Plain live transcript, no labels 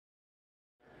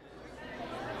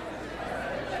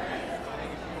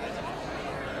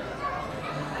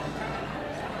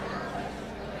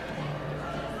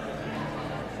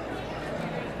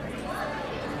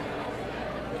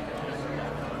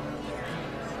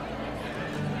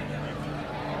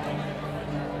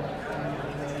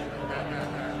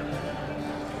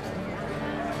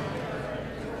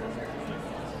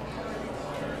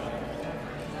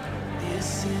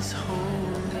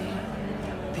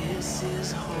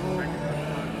is holy.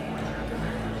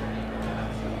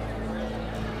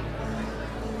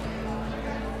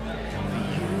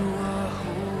 You are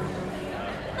holy.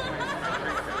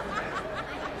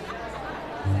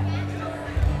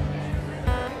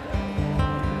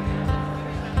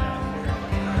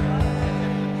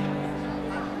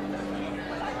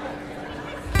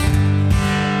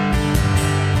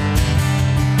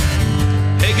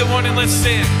 Hey, good morning. Let's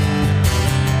stand.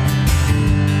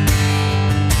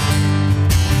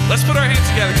 Let's put our hands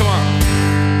together. Come on.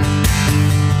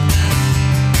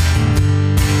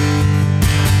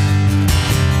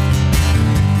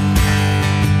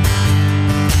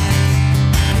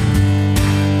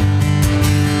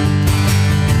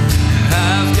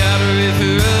 I've got a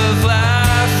river of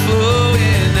life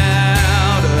flowing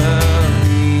out of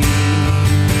me.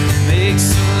 Makes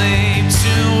the lame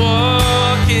to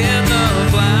walk and the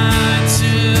blind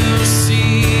to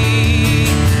see.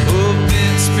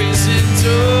 Opens prison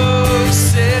doors,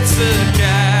 sets the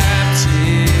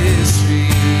captives free.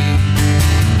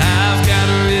 I've got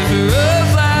a river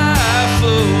of life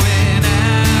flowing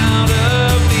out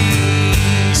of me.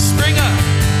 Spring up,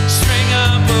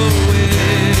 oh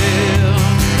well,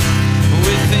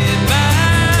 within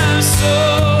my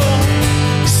soul.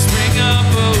 Spring up,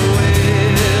 oh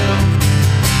well,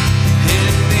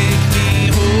 and make me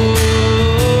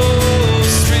whole.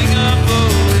 Spring up, oh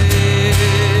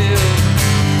well,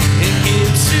 and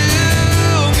give to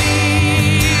me,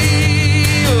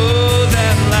 oh,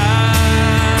 that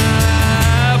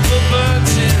life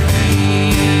abundantly.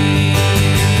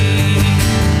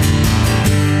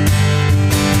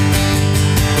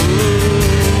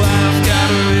 Oh, I've got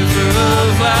a river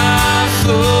of life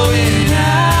flowing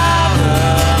out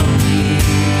of me.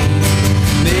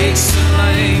 Makes the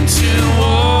lame to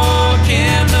walk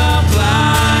and the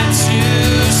blind to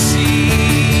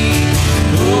see.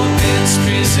 Opens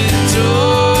prison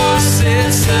doors,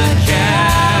 sets the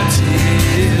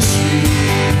captives free.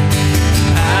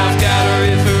 I've got a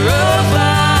river of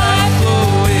life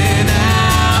flowing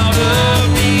out of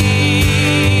me.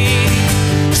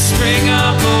 Spring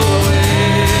up, oh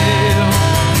well,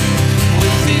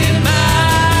 within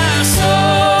my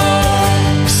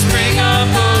soul. Spring up,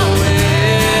 oh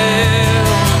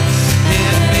well,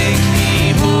 and make me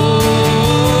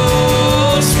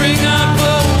whole. Spring up, oh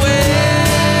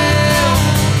well,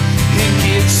 and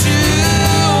give to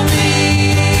me,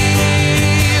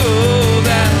 oh,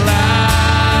 that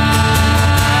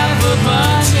life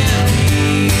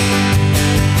abundantly.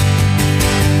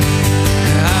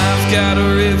 I've got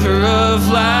a river of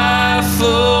life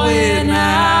flowing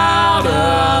out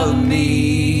of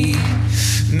me.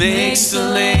 Makes the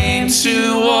lame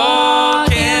to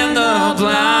walk and the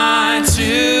blind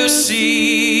to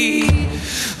see.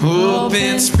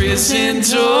 Opens prison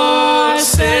doors,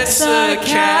 sets the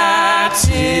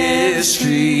captives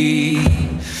free.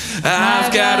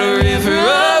 I've got a river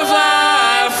of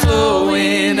life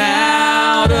flowing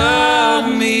out of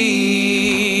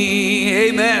me.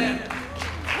 Amen.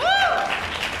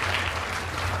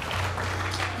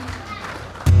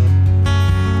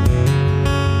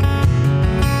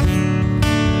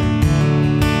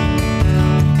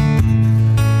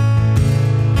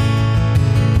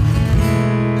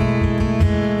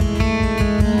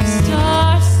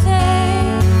 Stars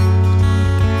saved,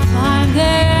 find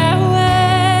their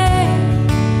way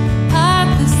at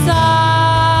the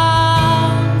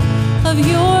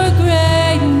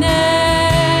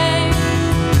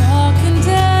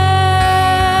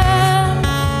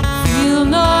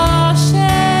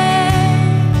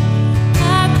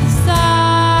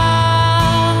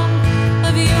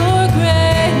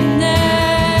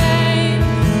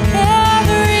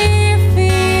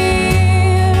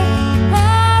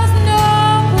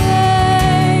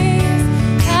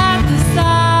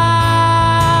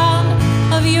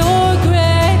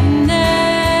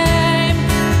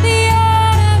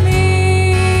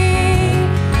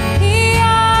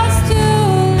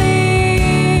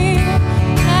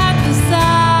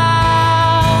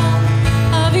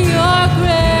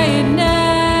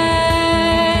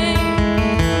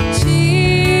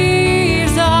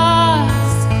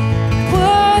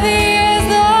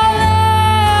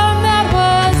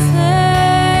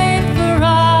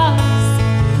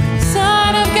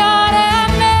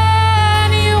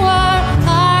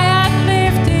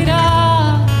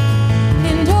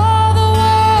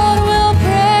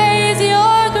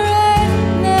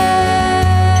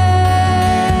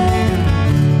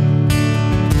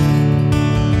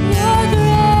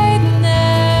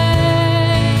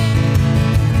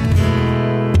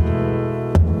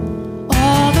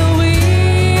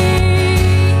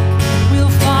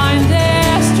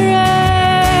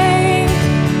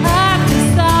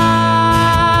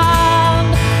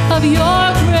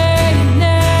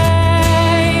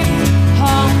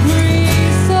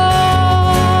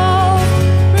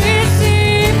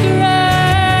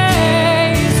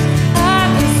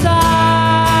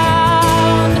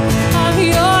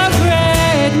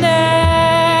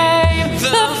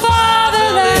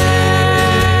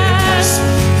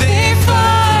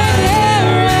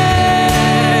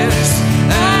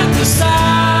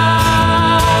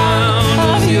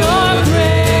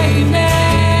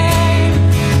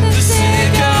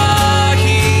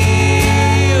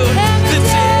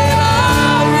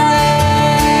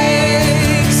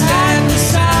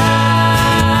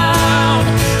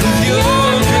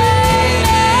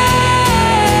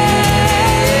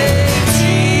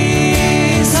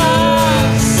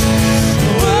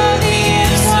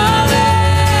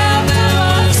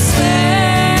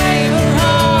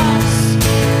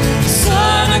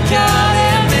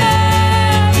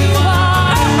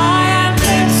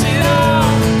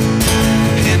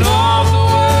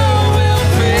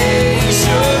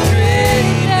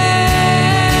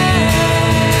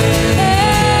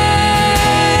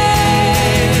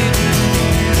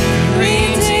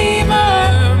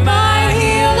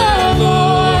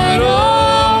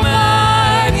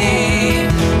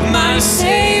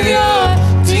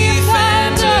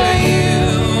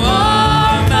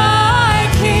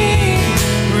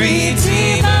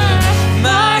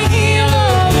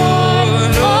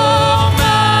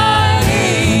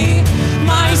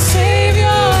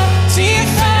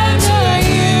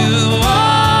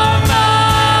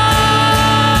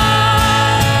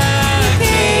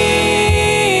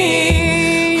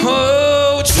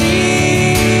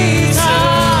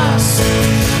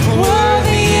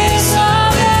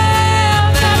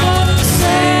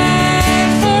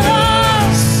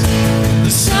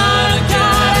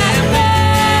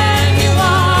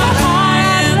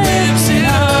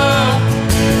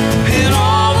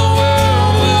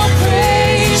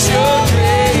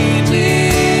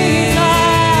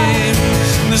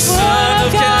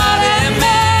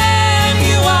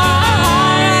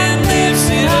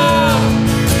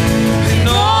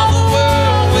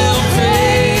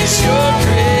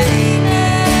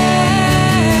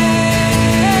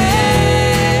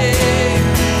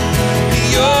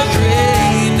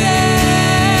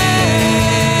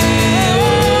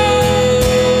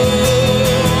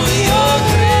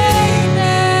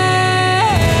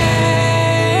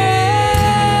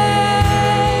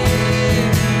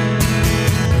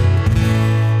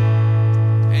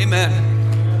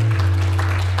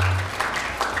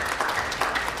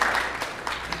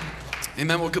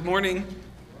Amen. Well, good morning.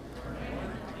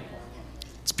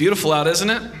 It's beautiful out, isn't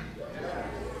it?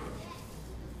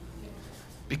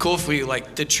 Be cool if we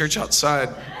did church outside.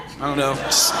 I don't know.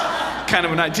 Just kind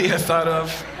of an idea I thought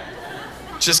of.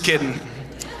 Just kidding.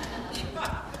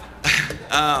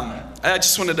 I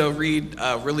just wanted to read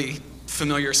a really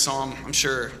familiar psalm. I'm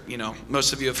sure,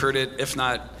 most of you have heard it. If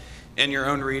not in your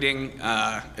own reading,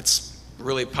 it's a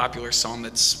really popular psalm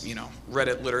that's, read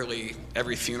at literally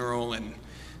every funeral, and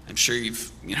I'm sure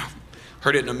you've,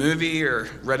 heard it in a movie or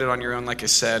read it on your own, like I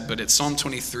said, but it's Psalm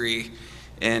 23.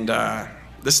 And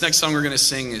this next song we're going to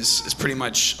sing is pretty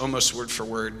much almost word for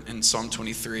word in Psalm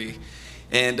 23.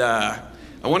 And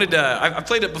I've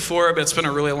played it before, but it's been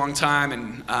a really long time,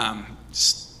 and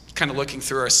just kind of looking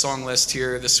through our song list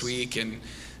here this week, and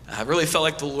I really felt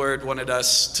like the Lord wanted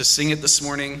us to sing it this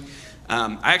morning.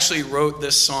 I actually wrote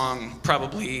this song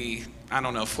probably,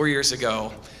 4 years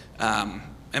ago,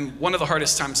 and one of the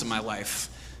hardest times in my life.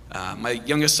 My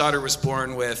youngest daughter was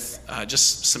born with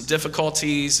just some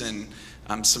difficulties and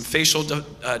some facial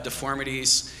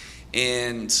deformities,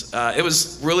 and it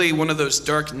was really one of those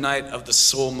dark night of the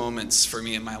soul moments for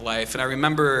me in my life. And I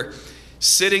remember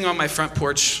sitting on my front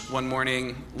porch one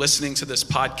morning listening to this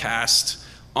podcast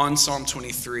on Psalm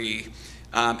 23,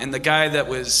 and the guy that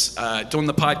was doing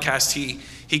the podcast,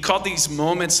 he called these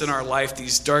moments in our life,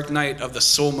 these dark night of the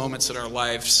soul moments in our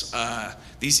lives,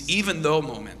 these even though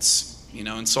moments.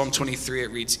 In Psalm 23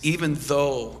 it reads, "Even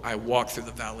though I walk through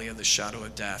the valley of the shadow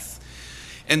of death."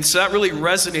 And so that really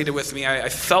resonated with me. I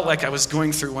felt like I was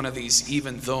going through one of these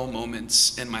even though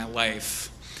moments in my life.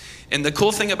 And the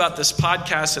cool thing about this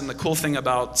podcast and the cool thing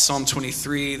about Psalm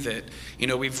 23 that,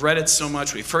 we've read it so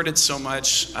much, we've heard it so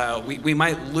much, we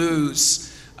might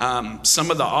lose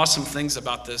some of the awesome things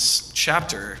about this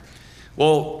chapter.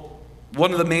 Well,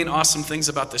 one of the main awesome things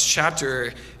about this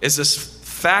chapter is this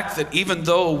fact that even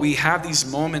though we have these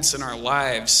moments in our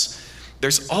lives,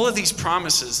 there's all of these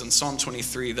promises in Psalm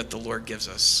 23 that the Lord gives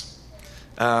us.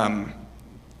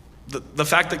 The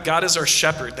fact that God is our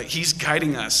shepherd, that he's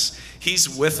guiding us, he's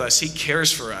with us, he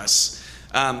cares for us.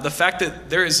 The fact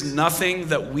that there is nothing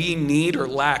that we need or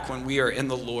lack when we are in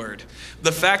the Lord.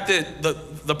 The fact that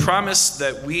the promise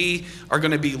that we are going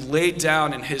to be laid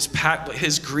down in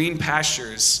his green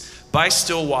pastures by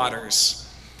still waters.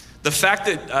 The fact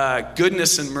that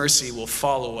goodness and mercy will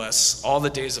follow us all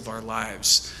the days of our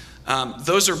lives.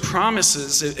 Those are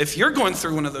promises. If you're going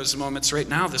through one of those moments right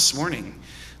now this morning,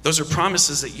 those are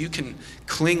promises that you can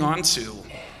cling on to,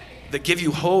 that give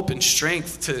you hope and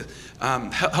strength to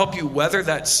help you weather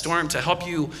that storm, to help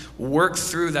you work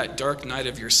through that dark night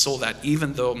of your soul, that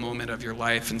even though moment of your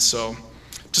life. And so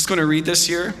I'm just going to read this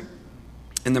here,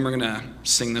 and then we're going to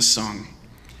sing this song.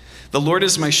 "The Lord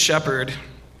is my shepherd,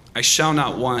 I shall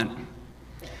not want.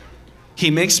 He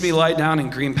makes me lie down in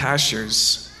green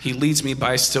pastures. He leads me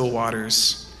by still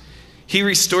waters. He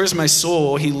restores my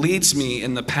soul. He leads me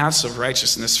in the paths of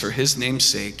righteousness for his name's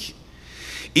sake.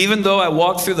 Even though I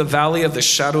walk through the valley of the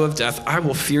shadow of death, I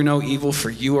will fear no evil, for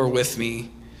you are with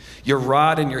me. Your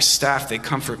rod and your staff, they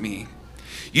comfort me.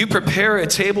 You prepare a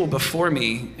table before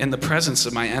me in the presence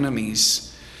of my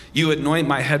enemies. You anoint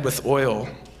my head with oil.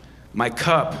 My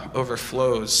cup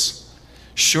overflows.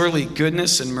 Surely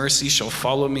goodness and mercy shall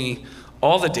follow me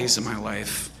all the days of my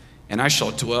life, and I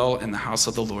shall dwell in the house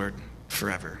of the Lord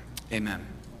forever." Amen.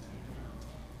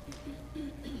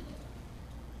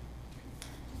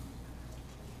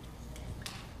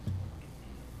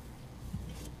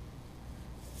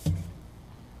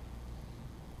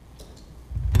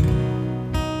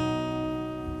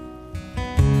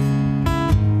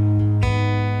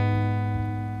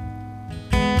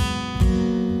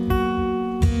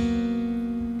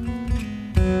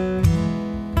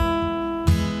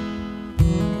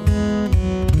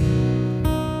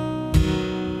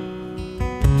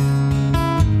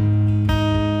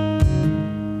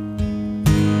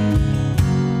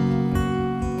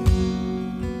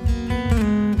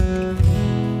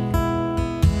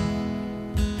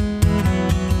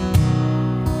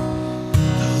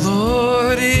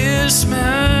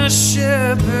 My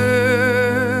shepherd,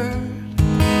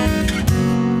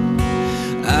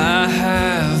 I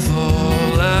have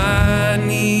all I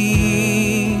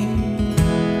need.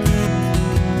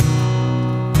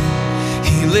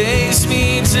 He lays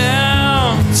me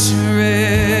down to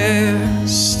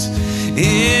rest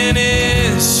in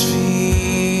his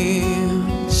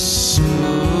fields so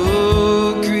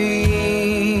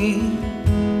green,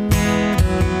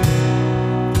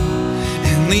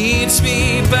 and leads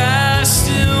me by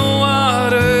still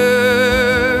waters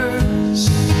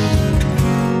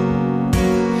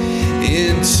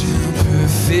into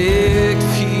perfect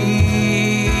peace.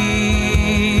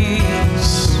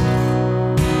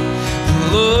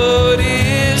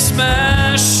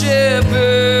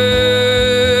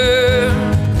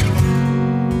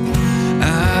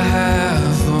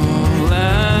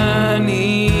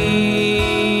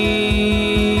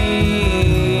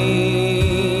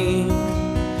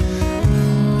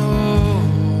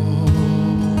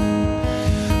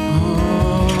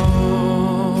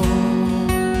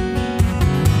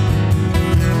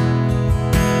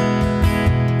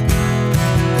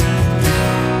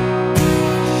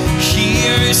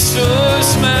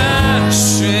 restores my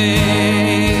strength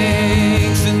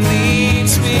and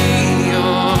leads me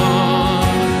on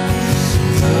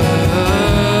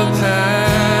the path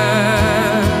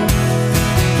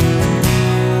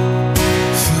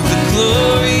for the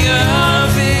glory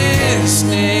of His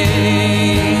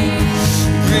name,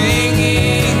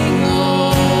 bringing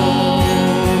all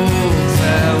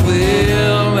that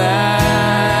will last.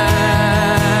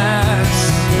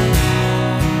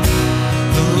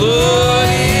 The Lord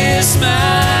is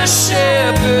my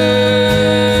shepherd.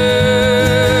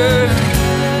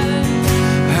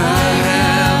 I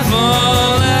have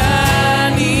all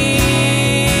I need.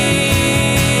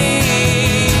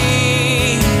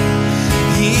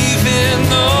 Even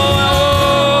though I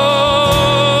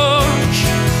walk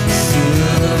through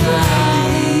the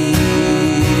valley,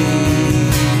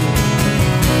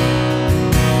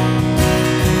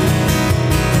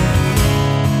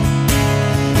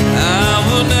 I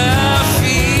will not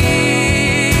fear,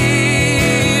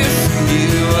 for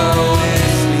you are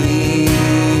with me.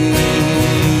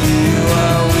 You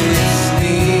are with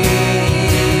me.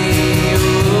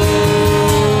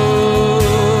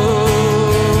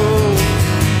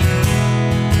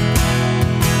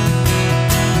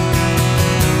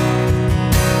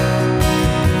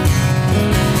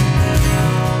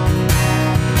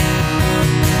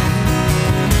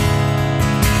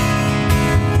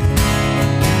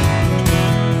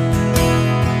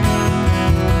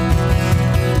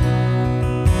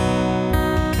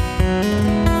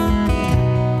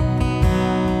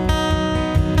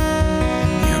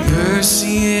 Your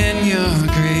mercy and your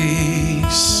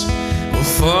grace will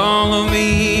follow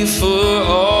me for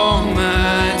all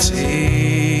my days.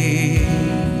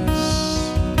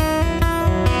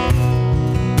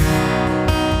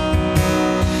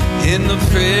 In the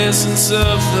presence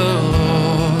of the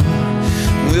Lord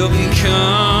will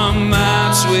become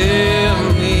my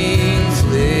dwelling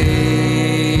place.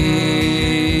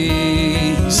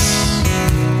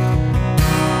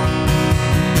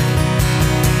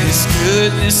 His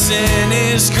goodness and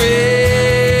His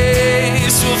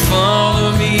grace will follow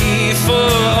me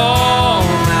for all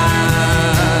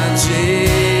my days.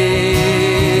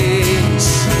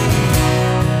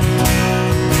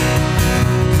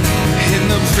 In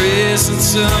the presence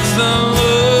of the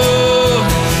Lord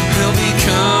will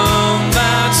become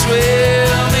my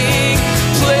dwelling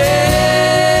place.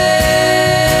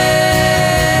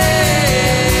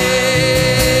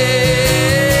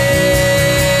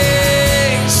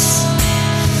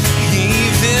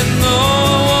 Even though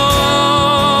I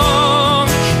walk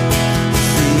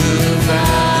through the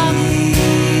valley,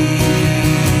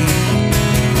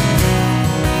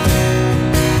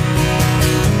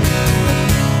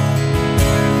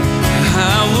 I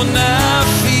will not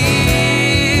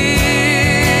fear,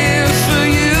 for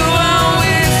you are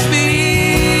with me.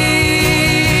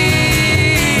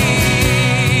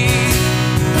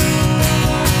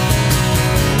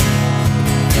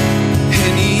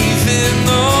 And even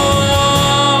though I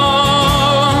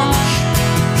walk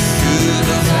through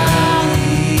the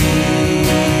valley,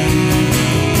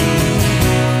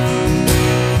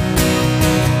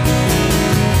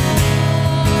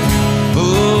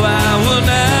 oh, I will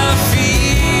not fear,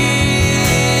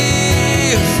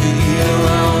 for you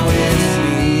are with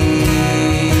me.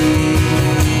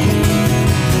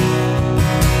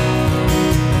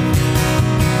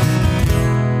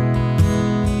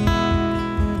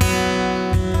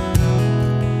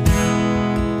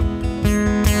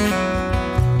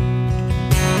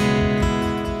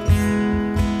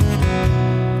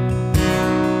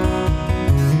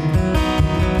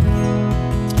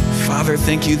 Father,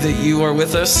 thank you that you are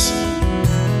with us.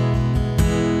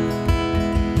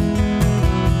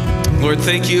 Lord,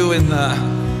 thank you in the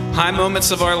high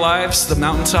moments of our lives, the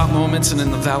mountaintop moments, and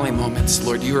in the valley moments.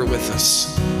 Lord, you are with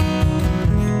us,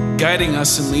 guiding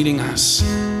us and leading us,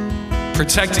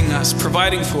 protecting us,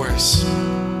 providing for us.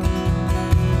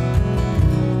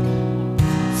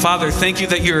 Father, thank you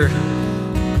that your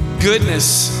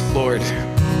goodness, Lord,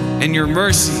 and your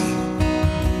mercy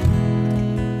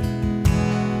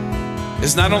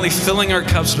is not only filling our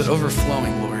cups, but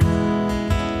overflowing, Lord.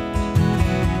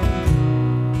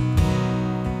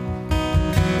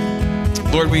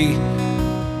 Lord, we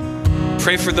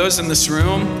pray for those in this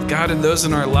room, God, and those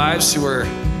in our lives who are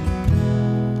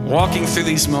walking through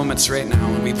these moments right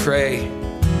now. And we pray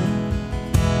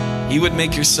you would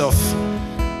make yourself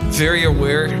very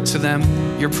aware to them,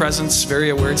 your presence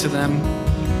very aware to them.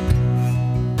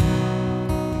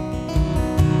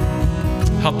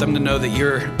 Help them to know that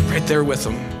you're right there with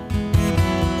them.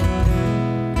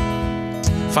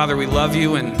 Father, we love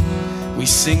you and we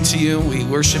sing to you, we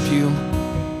worship you.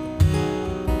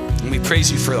 And we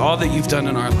praise you for all that you've done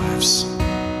in our lives.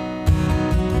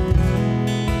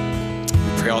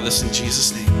 We pray all this in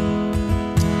Jesus' name.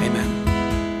 Amen.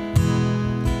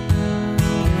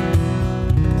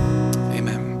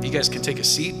 Amen. You guys can take a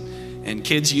seat, and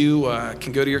kids, you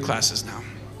can go to your classes now.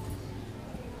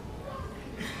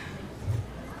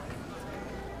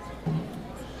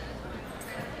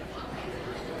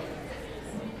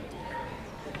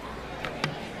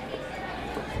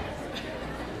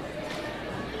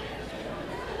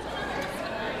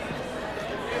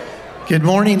 Good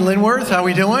morning, Linworth. How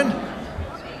we doing?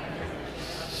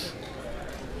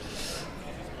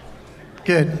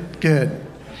 Good.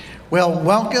 Well,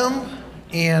 welcome.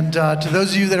 And to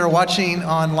those of you that are watching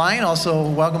online, also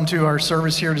welcome to our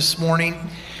service here this morning.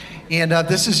 And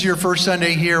this is your first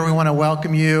Sunday here. We want to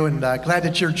welcome you, and glad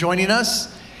that you're joining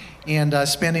us and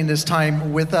spending this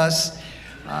time with us.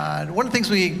 One of the things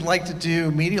we like to do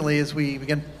immediately as we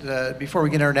begin, before we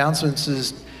get our announcements,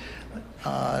 is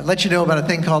let you know about a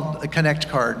thing called a Connect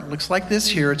card. It looks like this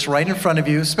here. It's right in front of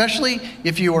you. Especially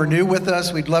if you are new with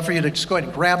us, we'd love for you to just go ahead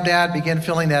and grab that, begin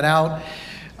filling that out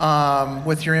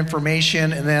with your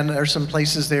information. And then there's some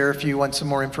places there if you want some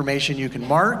more information you can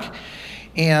mark.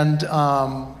 And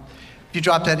if you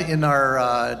drop that in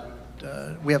our,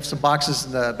 we have some boxes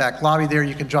in the back lobby there.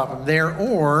 You can drop them there.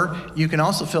 Or you can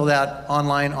also fill that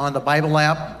online on the Bible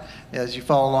app as you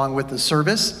follow along with the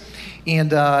service.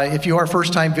 And if you are a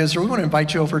first-time visitor, we want to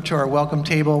invite you over to our welcome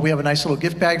table. We have a nice little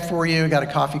gift bag for you. We got a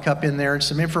coffee cup in there and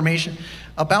some information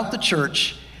about the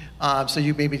church, so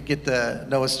you maybe get to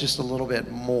know us just a little bit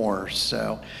more.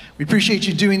 So we appreciate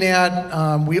you doing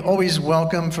that. We always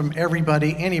welcome from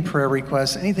everybody any prayer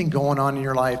requests, anything going on in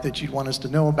your life that you'd want us to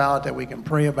know about, that we can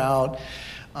pray about.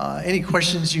 Any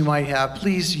questions you might have,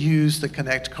 please use the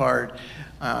Connect card.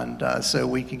 And so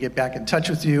we can get back in touch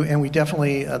with you. And we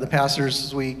definitely, the pastors,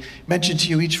 as we mentioned to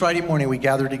you, each Friday morning we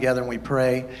gather together and we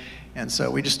pray. And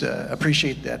so we just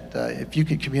appreciate that if you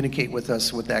could communicate with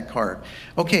us with that card.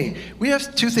 Okay, we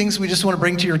have two things we just want to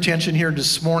bring to your attention here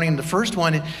this morning. The first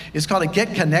one is called a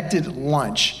Get Connected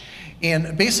lunch.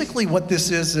 And basically what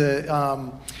this is,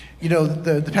 you know,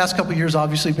 the past couple of years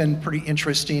obviously been pretty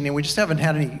interesting, and we just haven't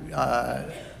had any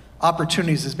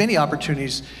opportunities, as many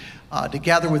opportunities to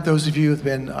gather with those of you who have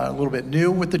been a little bit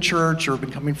new with the church or have been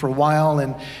coming for a while,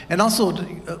 and also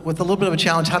with a little bit of a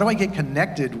challenge, how do I get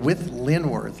connected with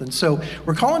Linworth? And so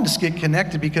we're calling this Get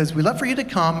Connected because we'd love for you to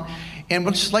come, and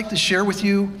we'd just like to share with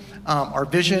you our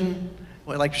vision.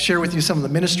 We'd like to share with you some of the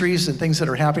ministries and things that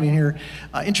are happening here,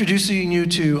 introducing you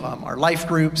to our life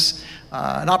groups,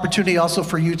 an opportunity also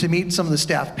for you to meet some of the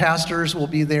staff pastors will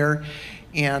be there.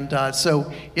 And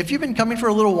so if you've been coming for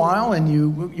a little while and you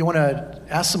want to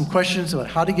ask some questions about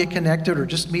how to get connected or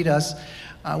just meet us,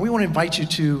 we want to invite you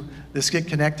to this Get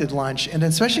Connected lunch. And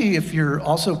especially if you're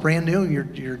also brand new,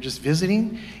 you're just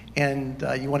visiting and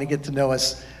you want to get to know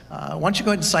us, why don't you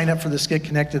go ahead and sign up for this Get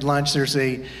Connected lunch. There's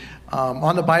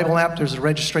on the Bible app, there's a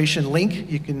registration link.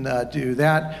 You can do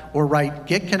that or write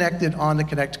Get Connected on the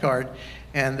Connect card.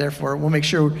 And therefore, we'll make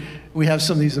sure we have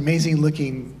some of these amazing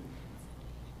looking,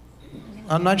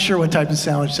 I'm not sure what type of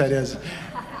sandwich that is.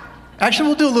 Actually,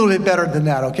 we'll do a little bit better than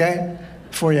that, okay?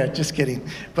 For you, just kidding.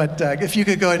 But if you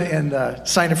could go ahead and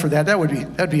sign up for that,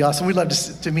 that'd be awesome. We'd love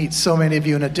to meet so many of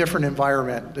you in a different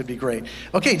environment. That'd be great.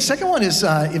 Okay, second one is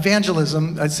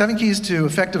evangelism. 7 Keys to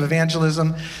Effective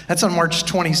Evangelism. That's on March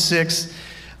 26th.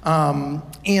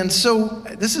 And so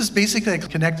this is basically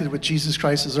connected with Jesus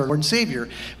Christ as our Lord and Savior.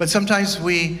 But sometimes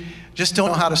we just don't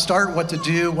know how to start, what to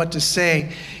do, what to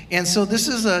say. And so this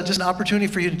is just an opportunity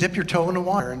for you to dip your toe in the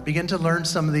water and begin to learn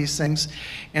some of these things.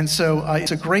 And so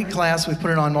it's a great class. We've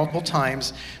put it on multiple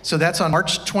times. So that's on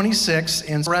March 26th.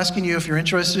 And we're asking you if you're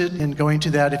interested in going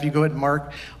to that, if you go ahead and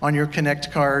mark on your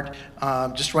Connect card,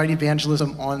 just write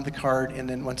evangelism on the card, and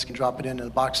then once you can drop it in the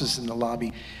boxes in the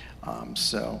lobby. All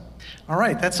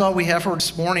right, that's all we have for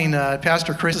this morning.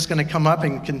 Pastor Chris is going to come up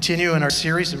and continue in our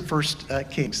series in 1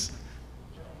 Kings.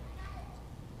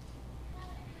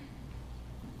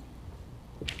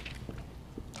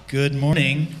 Good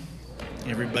morning,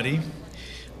 everybody.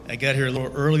 I got here a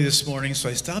little early this morning, so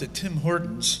I stopped at Tim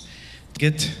Hortons to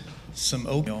get some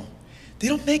oatmeal. They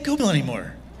don't make oatmeal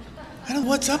anymore. I don't know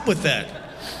what's up with that.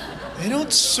 They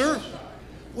don't serve.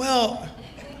 Well,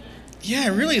 yeah, I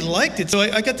really liked it. So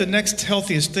I got the next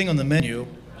healthiest thing on the menu.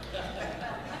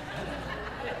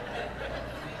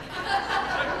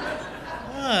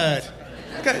 What?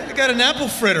 I got an apple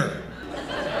fritter.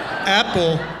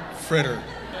 Apple fritter.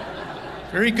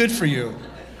 Very good for you.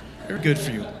 Very good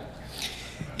for you.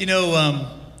 You know,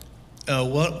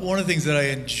 one of the things that I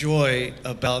enjoy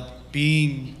about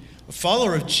being a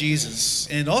follower of Jesus,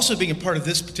 and also being a part of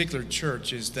this particular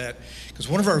church, is that because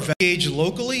one of our values, engage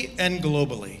locally and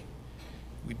globally.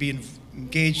 We'd be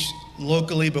engaged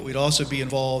locally, but we'd also be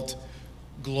involved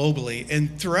globally.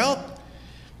 And throughout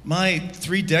my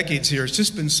 3 decades here, it's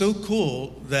just been so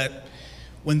cool that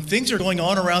when things are going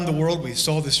on around the world, we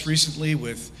saw this recently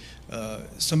with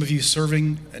some of you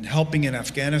serving and helping in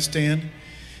Afghanistan,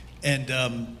 and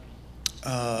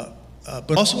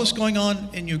but also what's going on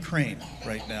in Ukraine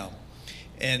right now.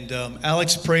 And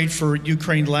Alex prayed for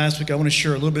Ukraine last week. I want to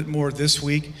share a little bit more this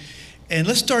week. And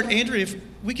let's start, Andrea, if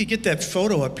we could get that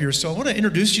photo up here. So I want to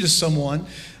introduce you to someone.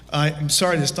 I'm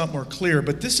sorry that's not more clear,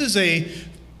 but this is a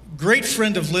great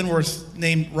friend of Linworth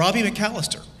named Robbie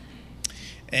McAllister.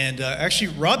 And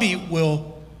actually, Robbie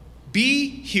will be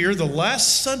here the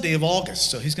last Sunday of August.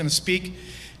 So he's going to speak.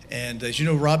 And as you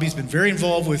know, Robbie's been very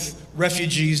involved with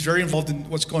refugees, very involved in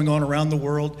what's going on around the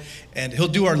world. And he'll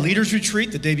do our leaders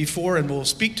retreat the day before and will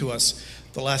speak to us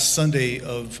the last Sunday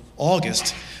of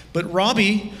August. But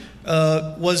Robbie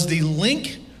was the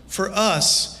link for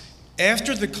us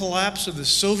after the collapse of the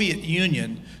Soviet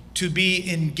Union to be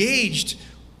engaged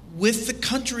with the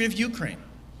country of Ukraine.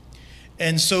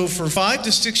 And so for 5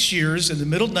 to 6 years, in the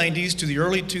middle 90s to the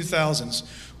early 2000s,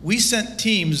 we sent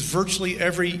teams virtually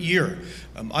every year.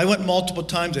 I went multiple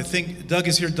times. I think Doug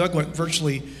is here. Doug went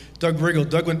virtually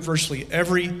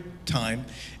every time.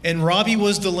 And Robbie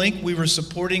was the link. We were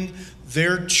supporting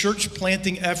their church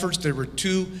planting efforts. There were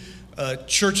 2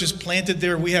 churches planted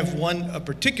there. We have a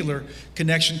particular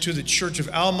connection to the Church of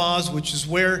Almaz, which is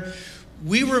where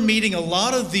we were meeting a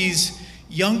lot of these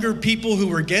younger people who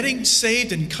were getting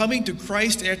saved and coming to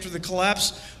Christ after the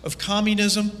collapse of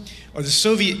communism or the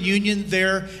Soviet Union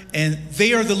there, and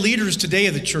they are the leaders today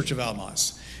of the Church of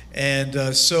Almaz.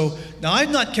 And so now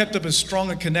I've not kept up as strong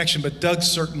a connection, but Doug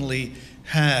certainly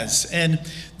has. And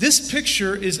this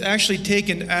picture is actually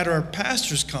taken at our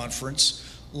pastors' conference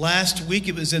last week.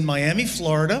 It was in Miami,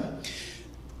 Florida.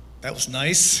 That was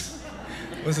nice.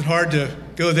 It wasn't hard to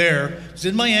go there. It was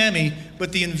in Miami,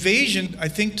 but the invasion, I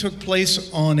think, took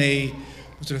place on a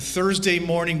Thursday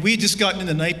morning. We had just gotten in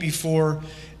the night before,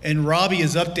 and Robbie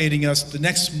is updating us the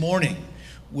next morning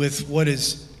with what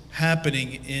is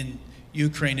happening in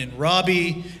Ukraine. And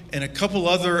Robbie and a couple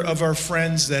other of our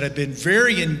friends that have been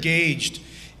very engaged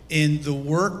in the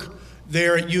work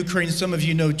there at Ukraine. Some of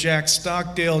you know Jack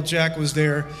Stockdale. Jack was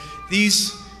there.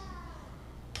 These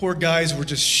poor guys were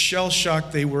just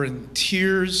shell-shocked. They were in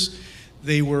tears.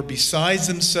 They were besides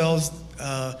themselves.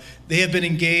 They have been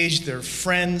engaged. Their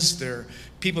friends, their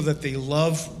people that they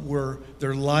love,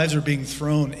 their lives are being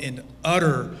thrown in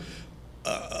utter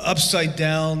upside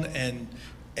down and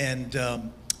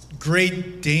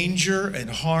great danger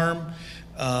and harm.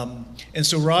 And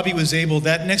so Robbie was able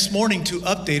that next morning to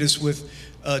update us with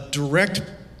direct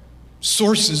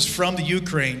sources from the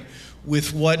Ukraine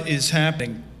with what is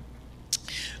happening.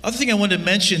 Other thing I wanted to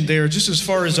mention there, just as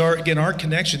far as our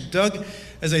connection, Doug,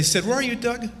 as I said, where are you,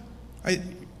 Doug?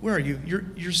 Where are you?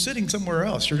 You're sitting somewhere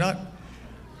else. You're not.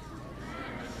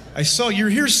 You're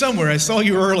here somewhere. I saw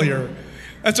you earlier.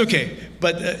 That's okay.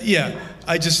 But yeah,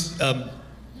 I just, Doug,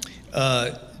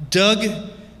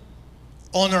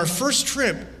 on our first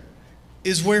trip,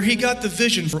 is where he got the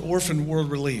vision for Orphan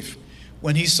World Relief.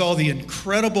 When he saw the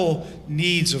incredible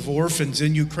needs of orphans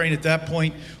in Ukraine at that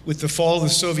point with the fall of the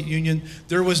Soviet Union,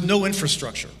 there was no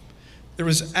infrastructure. There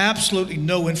was absolutely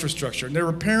no infrastructure. And there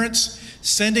were parents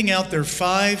sending out their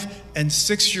 5 and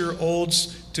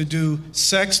 6-year-olds to do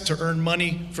sex to earn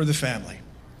money for the family.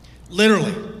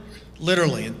 Literally.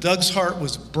 And Doug's heart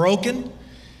was broken.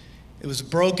 It was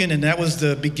broken, and that was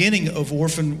the beginning of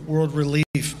Orphan World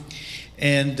Relief.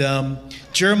 And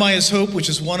Jeremiah's Hope, which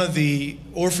is one of the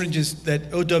orphanages that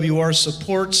OWR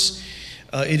supports,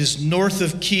 it is north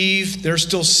of Kyiv. They're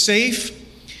still safe.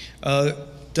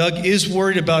 Doug is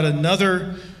worried about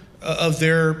another of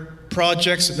their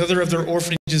projects, another of their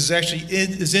orphanages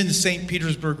is in St.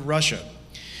 Petersburg, Russia,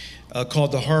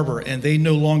 called the Harbor, and they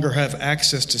no longer have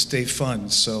access to state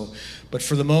funds. But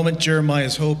for the moment,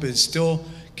 Jeremiah's Hope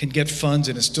can get funds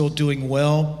and is still doing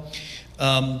well.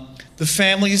 The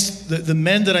families, the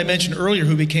men that I mentioned earlier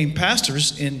who became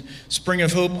pastors in Spring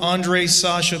of Hope, Andre,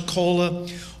 Sasha, Kola,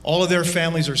 all of their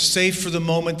families are safe for the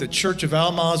moment. The Church of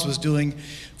Almaz was doing,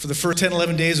 for the first 10,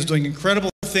 11 days, was doing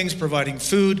incredible things, providing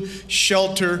food,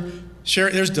 shelter.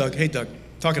 There's Doug. Hey, Doug,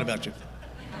 talking about you.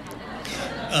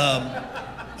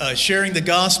 Sharing the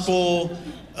gospel,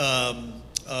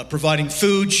 providing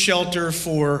food, shelter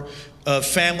for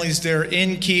families there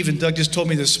in Kyiv, and Doug just told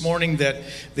me this morning that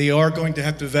they are going to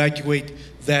have to evacuate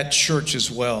that church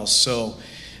as well. So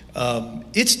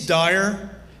it's dire,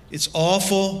 it's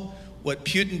awful. what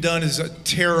Putin done is a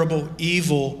terrible,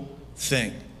 evil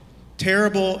thing.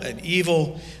 Terrible and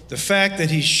evil. The fact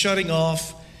that he's shutting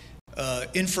off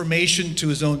information to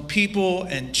his own people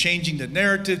and changing the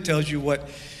narrative tells you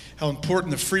how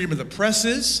important the freedom of the press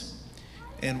is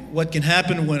and what can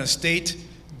happen when a state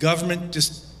government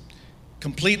just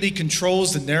completely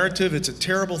controls the narrative. It's a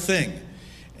terrible thing.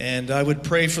 And I would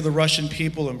pray for the Russian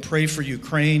people and pray for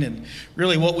Ukraine. And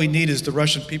really what we need is the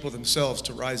Russian people themselves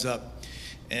to rise up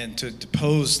and to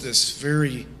depose this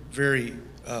very, very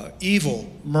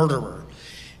evil murderer.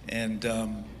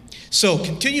 And so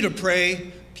continue to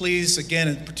pray, please, again,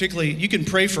 and particularly you can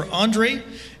pray for Andre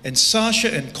and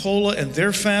Sasha and Kola and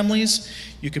their families.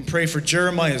 You can pray for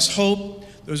Jeremiah's Hope.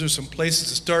 Those are some places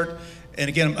to start. And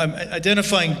again, I'm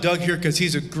identifying Doug here because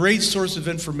he's a great source of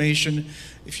information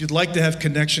if you'd like to have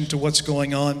connection to what's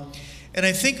going on. And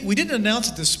I think we didn't announce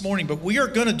it this morning, but we are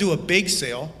going to do a bake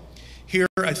sale here,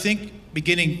 I think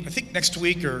next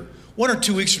week or 1 or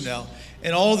 2 weeks from now.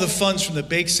 And all of the funds from the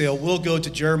bake sale will go to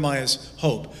Jeremiah's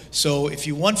Hope. So if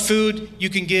you want food, you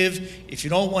can give. If you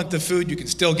don't want the food, you can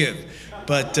still give.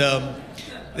 But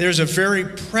there's a very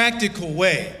practical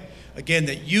way, again,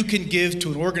 that you can give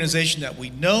to an organization that we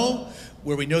know,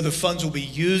 where we know the funds will be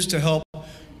used to help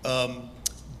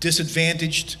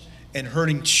disadvantaged and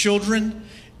hurting children.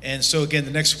 And so again,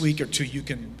 the next week or two, you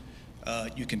can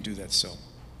do that. So,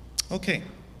 okay.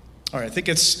 All right, I think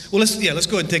let's go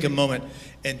ahead and take a moment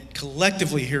and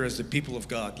collectively here as the people of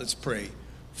God, let's pray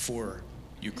for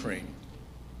Ukraine.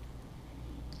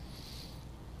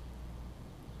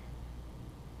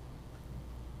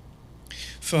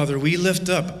 Father, we lift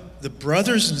up the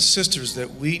brothers and sisters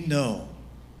that we know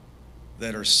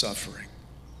that are suffering,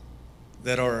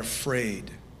 that are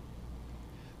afraid,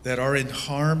 that are in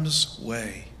harm's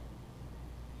way.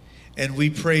 And we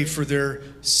pray for their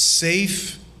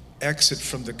safe exit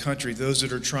from the country, those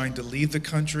that are trying to leave the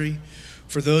country.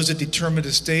 For those that determine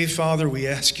to stay, Father, we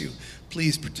ask you,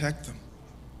 please protect them.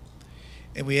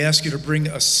 And we ask you to bring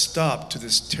a stop to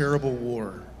this terrible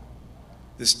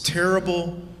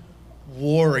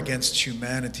war against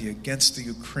humanity, against the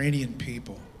Ukrainian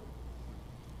people.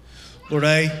 Lord,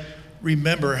 I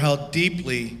remember how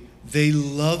deeply they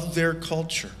love their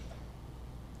culture.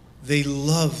 They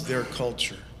love their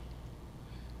culture.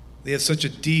 They have such a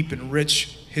deep and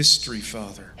rich history,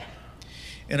 Father.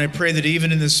 And I pray that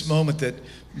even in this moment that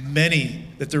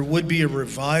there would be a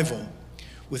revival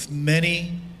with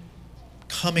many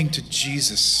coming to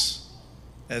Jesus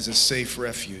as a safe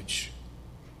refuge.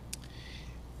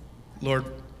 Lord,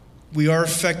 we are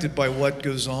affected by what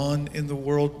goes on in the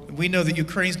world. We know that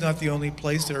Ukraine's not the only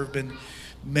place. There have been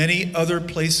many other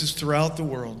places throughout the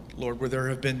world, Lord, where there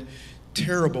have been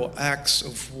terrible acts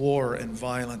of war and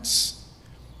violence.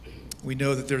 We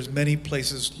know that there's many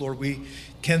places, Lord, we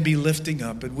can be lifting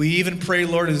up. And we even pray,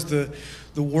 Lord, as the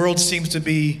world seems to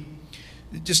be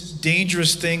just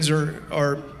dangerous things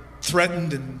are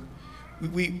threatened. And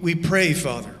we pray,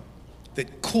 Father,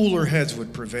 that cooler heads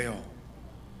would prevail.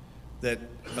 That,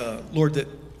 Lord, that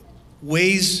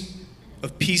ways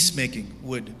of peacemaking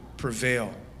would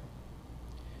prevail.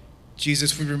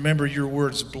 Jesus, we remember your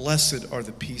words, blessed are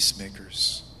the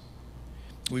peacemakers.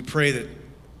 We pray that,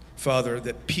 Father,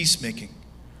 that peacemaking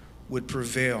would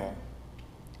prevail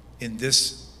in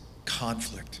this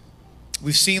conflict.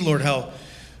 We've seen, Lord, how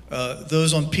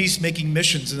those on peacemaking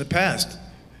missions in the past,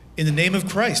 in the name of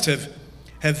Christ,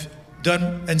 have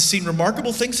done and seen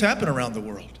remarkable things happen around the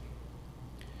world.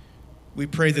 We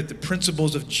pray that the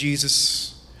principles of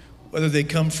Jesus, whether they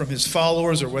come from his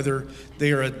followers or whether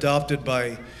they are adopted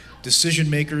by decision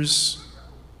makers,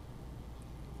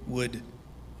 would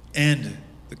end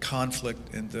the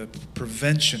conflict and the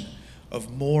prevention of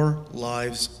more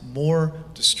lives, more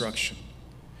destruction.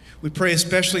 We pray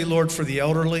especially, Lord, for the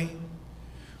elderly.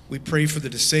 We pray for the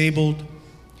disabled.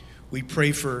 We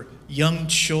pray for young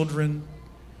children.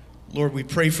 Lord, we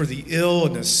pray for the ill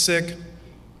and the sick.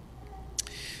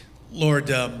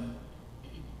 Lord, I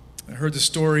heard the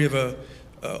story of a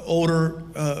older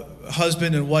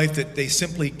husband and wife that they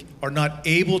simply are not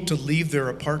able to leave their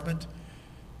apartment,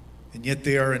 and yet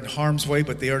they are in harm's way,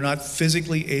 but they are not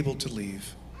physically able to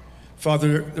leave.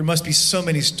 Father, there must be so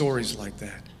many stories like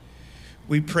that.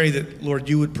 We pray that, Lord,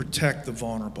 you would protect the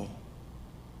vulnerable,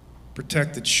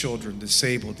 protect the children,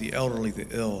 disabled, the elderly, the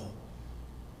ill,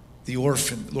 the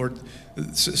orphan. Lord,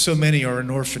 so many are in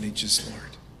orphanages, Lord.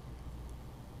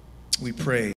 We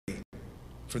pray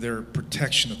for their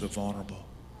protection of the vulnerable.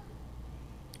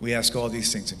 We ask all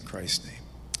these things in Christ's name.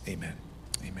 Amen.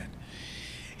 Amen.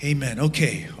 Amen.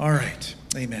 Okay. All right.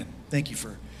 Amen. Thank you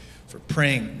for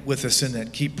praying with us in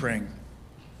that. Keep praying.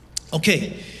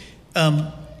 Okay.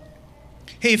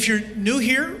 Hey, if you're new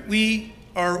here, we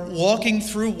are walking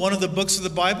through one of the books of the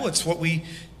Bible. It's what we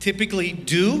typically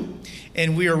do.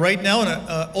 And we are right now in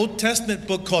an Old Testament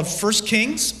book called 1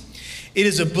 Kings. It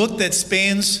is a book that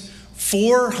spans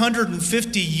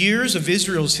 450 years of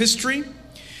Israel's history.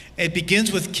 It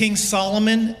begins with King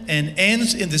Solomon and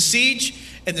ends in the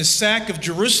siege and the sack of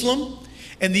Jerusalem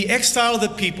and the exile of the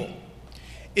people.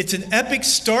 It's an epic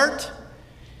start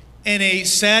and a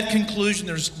sad conclusion.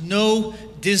 There's no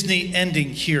Disney ending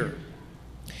here.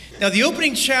 Now, the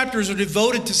opening chapters are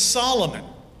devoted to Solomon.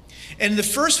 And in the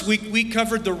first week, we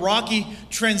covered the rocky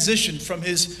transition from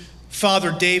his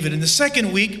father David. In the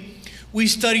second week, we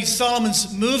studied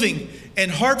Solomon's moving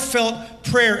and heartfelt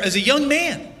prayer as a young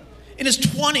man in his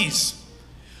 20s.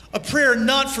 A prayer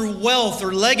not for wealth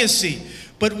or legacy,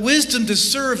 but wisdom to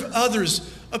serve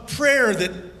others. A prayer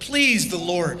that pleased the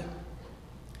Lord.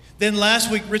 Then last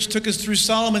week, Rich took us through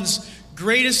Solomon's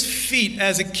greatest feat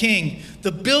as a king,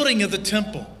 the building of the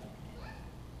temple.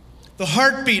 The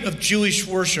heartbeat of Jewish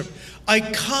worship.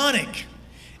 Iconic.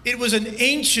 It was an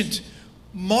ancient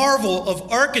marvel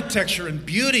of architecture and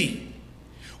beauty.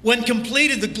 When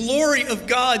completed, the glory of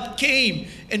God came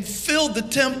and filled the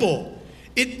temple.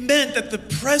 It meant that the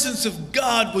presence of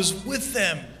God was with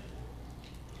them.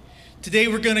 Today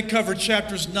we're going to cover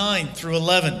chapters 9 through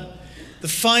 11, the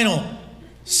final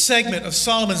segment of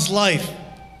Solomon's life.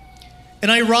 And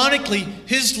ironically,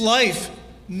 his life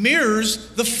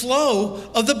mirrors the flow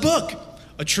of the book.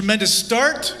 A tremendous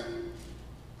start,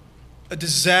 a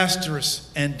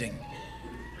disastrous ending.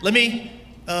 Let me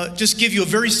just give you a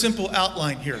very simple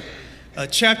outline here.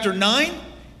 Chapter 9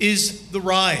 is the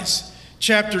rise.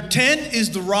 Chapter 10 is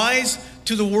the rise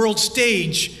to the world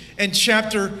stage. And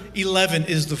chapter 11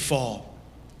 is the fall.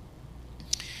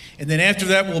 And then after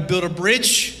that, we'll build a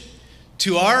bridge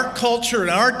to our culture and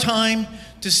our time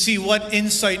to see what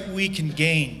insight we can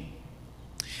gain.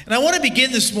 And I want to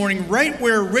begin this morning right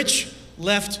where Rich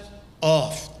left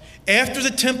off. After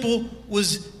the temple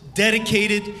was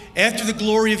dedicated, after the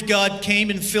glory of God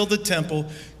came and filled the temple,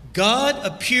 God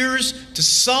appears to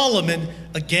Solomon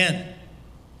again.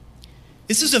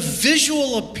 This is a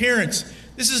visual appearance.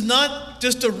 This is not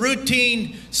just a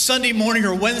routine Sunday morning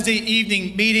or Wednesday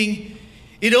evening meeting.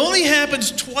 It only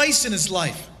happens twice in his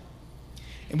life.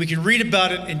 And we can read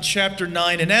about it in chapter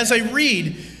 9. And as I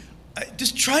read,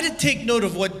 just try to take note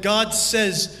of what God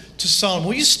says to Solomon.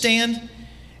 Will you stand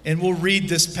and we'll read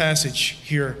this passage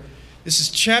here. This is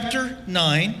chapter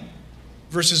 9,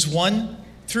 verses 1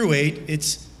 through 8.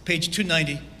 It's page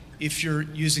 290 if you're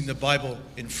using the Bible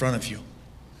in front of you.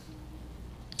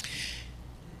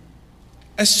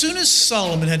 As soon as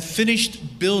Solomon had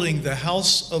finished building the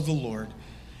house of the Lord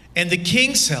and the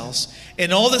king's house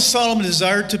and all that Solomon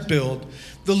desired to build,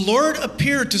 the Lord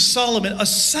appeared to Solomon a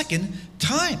second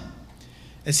time,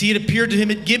 as he had appeared to him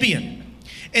at Gibeon.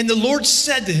 And the Lord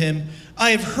said to him,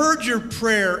 I have heard your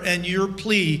prayer and your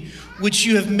plea, which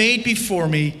you have made before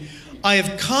me. I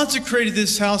have consecrated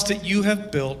this house that you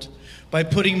have built by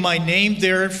putting my name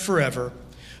there forever.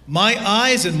 My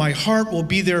eyes and my heart will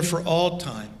be there for all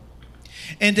time.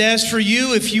 And as for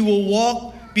you, if you will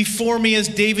walk before me as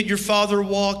David your father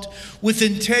walked, with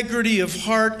integrity of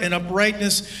heart and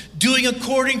uprightness, doing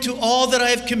according to all that I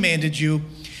have commanded you,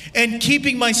 and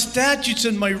keeping my statutes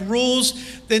and my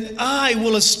rules, then I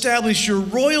will establish your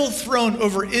royal throne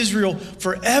over Israel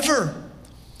forever.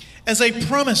 As I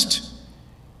promised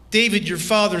David your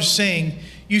father, saying,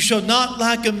 you shall not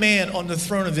lack a man on the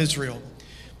throne of Israel.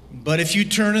 But if you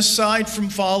turn aside from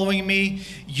following me,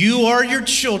 you or your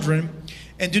children,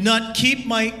 and do not keep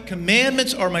my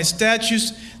commandments or my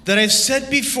statutes that I have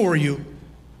set before you,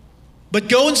 but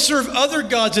go and serve other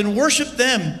gods and worship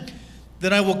them,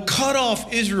 then I will cut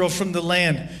off Israel from the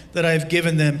land that I have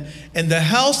given them, and the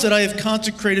house that I have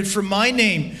consecrated for my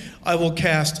name I will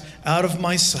cast out of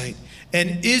my sight.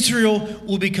 And Israel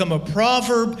will become a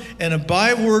proverb and a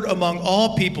byword among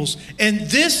all peoples. And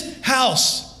this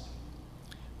house,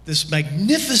 this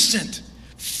magnificent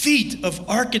feat of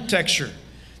architecture,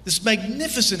 this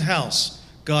magnificent house,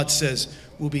 God says,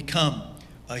 will become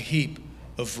a heap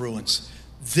of ruins.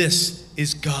 This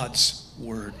is God's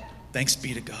word. Thanks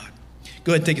be to God.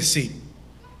 Go ahead and take a seat.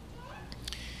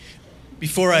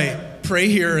 Before I pray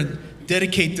here and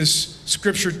dedicate this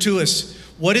scripture to us,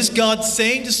 what is God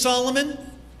saying to Solomon?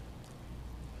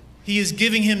 He is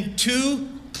giving him two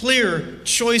clear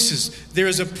choices. There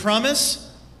is a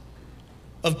promise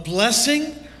of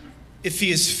blessing if he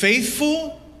is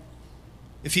faithful,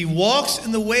 if he walks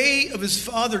in the way of his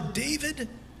father David.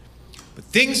 But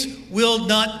things will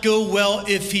not go well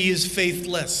if he is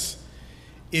faithless,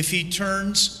 if he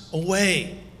turns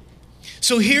away.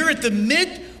 So here at the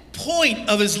midpoint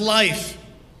of his life,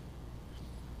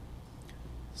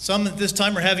 Some at this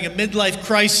time are having a midlife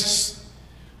crisis.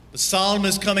 But Solomon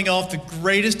is coming off the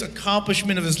greatest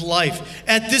accomplishment of his life.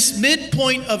 At this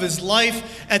midpoint of his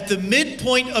life, at the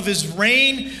midpoint of his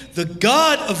reign, the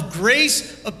God of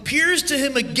grace appears to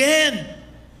him again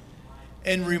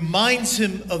and reminds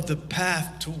him of the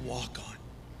path to walk on.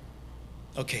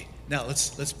 Okay, now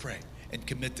let's pray and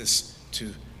commit this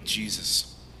to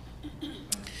Jesus.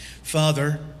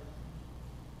 Father,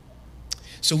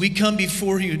 so we come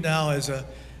before you now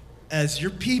as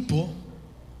your people,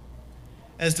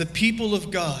 as the people of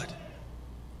God.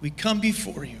 We come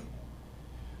before you.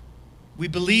 We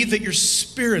believe that your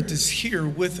Spirit is here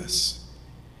with us.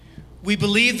 We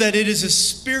believe that it is a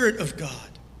Spirit of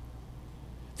God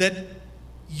that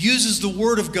uses the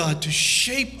Word of God to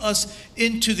shape us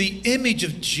into the image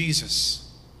of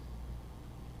Jesus.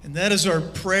 And that is our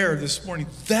prayer this morning.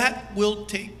 That will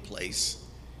take place.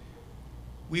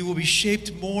 We will be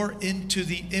shaped more into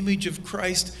the image of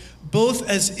Christ, both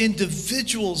as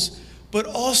individuals, but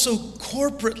also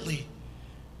corporately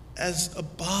as a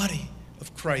body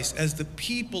of Christ, as the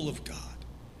people of God.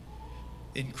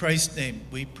 In Christ's name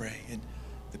we pray. And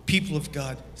the people of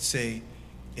God say,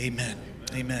 amen.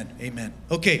 Amen. Amen.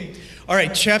 Okay. All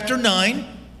right. Chapter 9.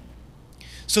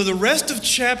 So the rest of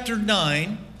chapter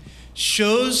 9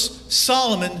 shows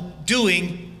Solomon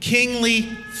doing kingly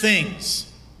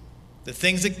things. The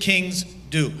things that kings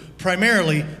do.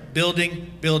 Primarily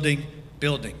building, building,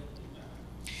 building.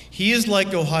 He is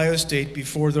like Ohio State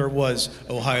before there was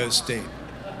Ohio State.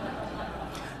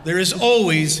 There is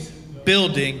always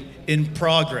building in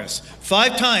progress.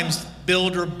 5 times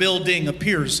build or building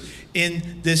appears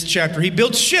in this chapter. He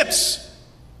builds ships,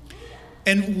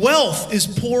 and wealth is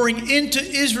pouring into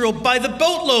Israel by the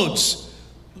boatloads,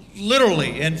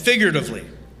 literally and figuratively.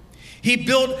 He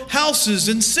built houses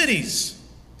and cities.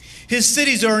 His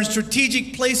cities are in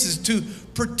strategic places to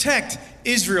protect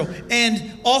Israel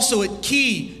and also at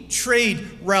key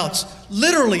trade routes.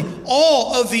 Literally,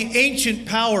 all of the ancient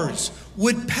powers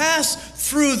would pass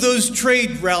through those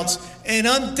trade routes and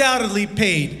undoubtedly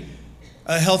paid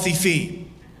a healthy fee.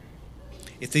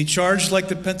 If they charged like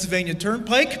the Pennsylvania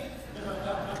Turnpike,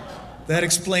 that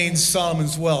explains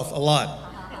Solomon's wealth a lot.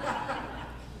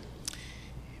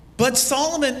 But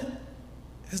Solomon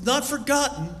has not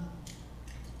forgotten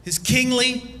his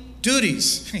kingly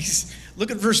duties.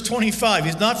 Look at verse 25.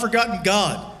 He's not forgotten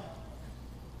God.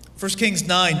 1 Kings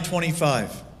 9:25.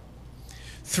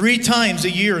 3 times a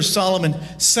year Solomon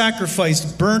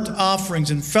sacrificed burnt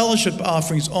offerings and fellowship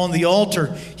offerings on the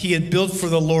altar he had built for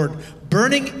the Lord,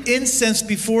 burning incense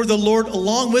before the Lord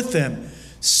along with them.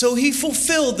 So he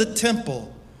fulfilled the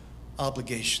temple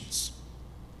obligations.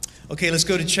 Okay, let's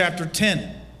go to chapter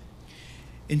 10.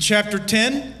 In chapter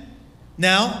 10,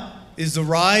 now, is the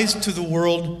rise to the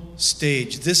world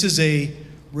stage. This is a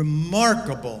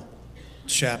remarkable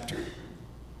chapter.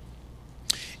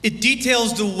 It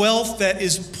details the wealth that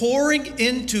is pouring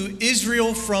into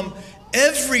Israel from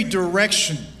every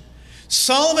direction.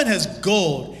 Solomon has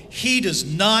gold he does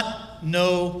not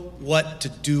know what to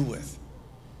do with.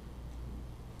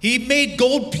 He made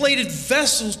gold-plated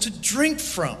vessels to drink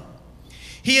from.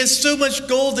 He has so much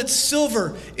gold that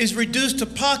silver is reduced to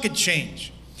pocket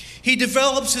change. He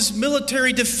develops his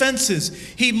military defenses.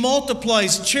 He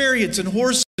multiplies chariots and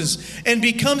horses and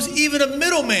becomes even a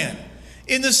middleman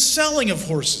in the selling of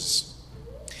horses.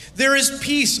 There is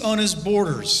peace on his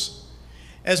borders.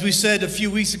 As we said a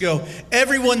few weeks ago,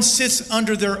 everyone sits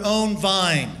under their own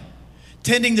vine,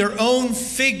 tending their own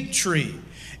fig tree,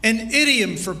 an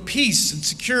idiom for peace and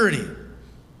security.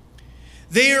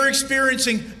 They are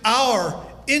experiencing our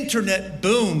internet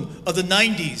boom of the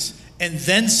 90s and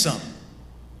then some.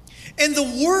 And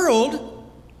the world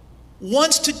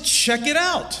wants to check it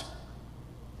out.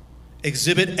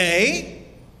 Exhibit A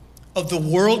of the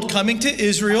world coming to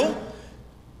Israel,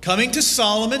 coming to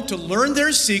Solomon to learn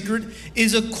their secret,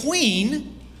 is a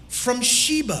queen from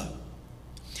Sheba.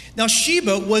 Now,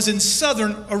 Sheba was in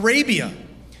southern Arabia.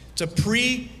 It's a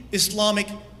pre-Islamic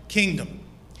kingdom.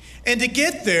 And to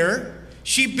get there,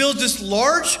 she builds this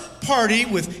large party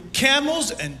with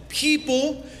camels and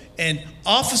people and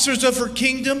officers of her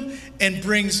kingdom and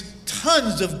brings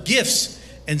tons of gifts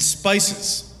and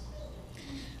spices.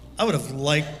 I would have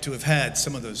liked to have had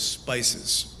some of those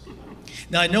spices.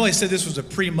 Now, I know I said this was a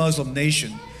pre-Muslim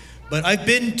nation, but I've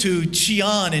been to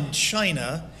Xi'an in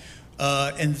China,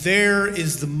 and there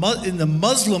is in the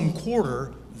Muslim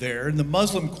quarter there,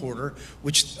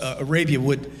 which Arabia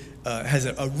would has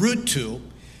a route to.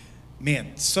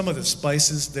 Man, some of the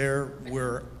spices there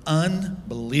were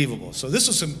unbelievable. So this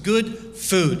was some good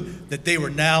food that they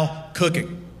were now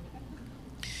cooking.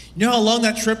 You know how long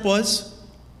that trip was?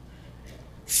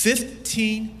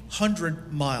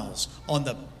 1,500 miles on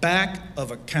the back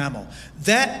of a camel.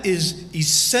 That is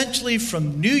essentially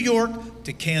from New York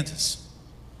to Kansas.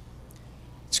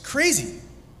 It's crazy.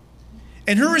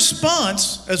 And her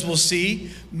response, as we'll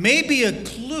see, may be a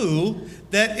clue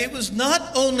that it was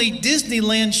not only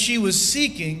Disneyland she was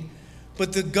seeking,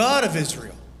 but the God of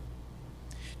Israel.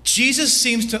 Jesus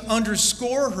seems to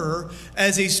underscore her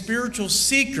as a spiritual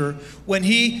seeker when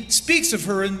he speaks of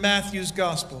her in Matthew's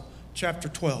Gospel, chapter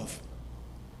 12.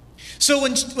 So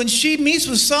when she meets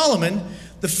with Solomon,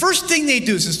 the first thing they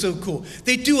do, this is so cool,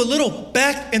 they do a little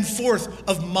back and forth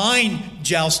of mind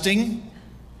jousting,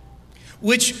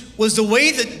 which was the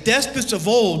way that despots of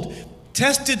old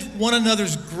tested one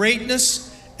another's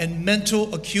greatness and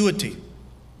mental acuity.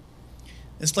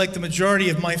 It's like the majority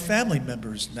of my family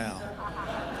members now,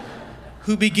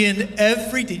 who begin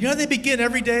every day. You know how they begin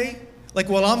every day? Like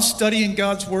while I'm studying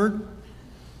God's Word,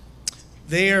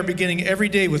 they are beginning every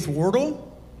day with Wordle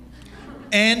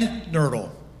and Nerdle.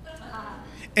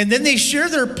 And then they share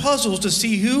their puzzles to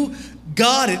see who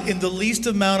got it in the least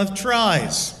amount of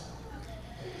tries.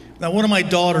 Now, one of my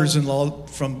daughters-in-law,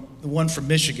 the one from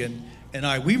Michigan,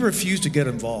 and we refuse to get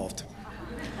involved.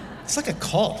 It's like a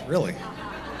cult, really.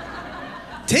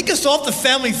 Take us off the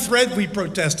family thread we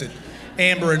protested,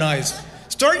 Amber and I.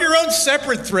 Start your own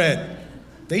separate thread.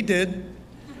 They did.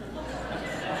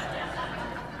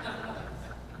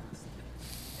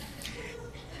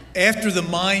 After the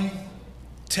mind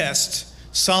test,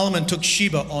 Solomon took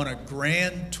Sheba on a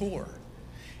grand tour.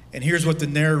 And here's what the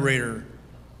narrator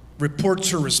reports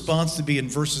her response to be in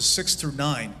verses 6 through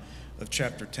 9 of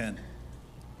chapter 10.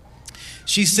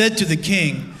 She said to the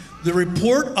king, "The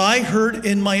report I heard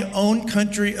in my own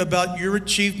country about your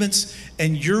achievements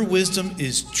and your wisdom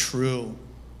is true.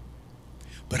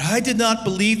 But I did not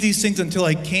believe these things until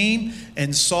I came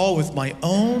and saw with my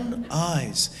own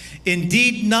eyes.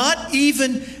 Indeed, not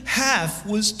even half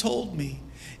was told me.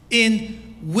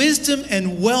 In wisdom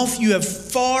and wealth you have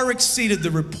far exceeded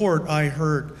the report I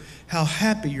heard. How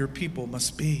happy your people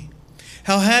must be.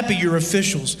 How happy your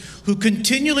officials who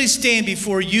continually stand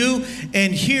before you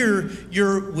and hear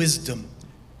your wisdom."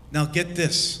 Now get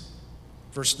this,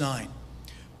 verse 9.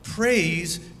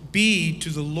 "Praise be to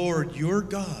the Lord your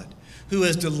God, who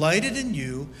has delighted in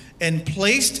you and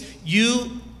placed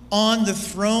you on the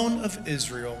throne of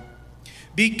Israel.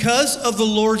 Because of the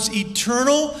Lord's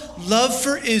eternal love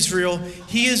for Israel,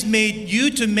 he has made you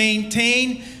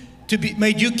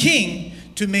made you king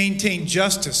to maintain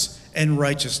justice and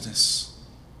righteousness."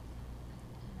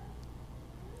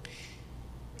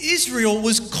 Israel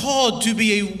was called to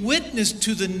be a witness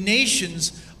to the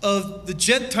nations of the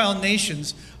Gentile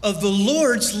nations of the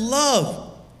Lord's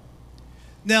love.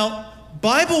 Now,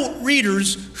 Bible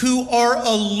readers who are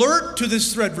alert to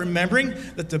this thread, remembering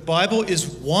that the Bible is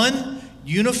one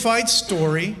unified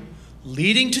story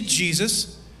leading to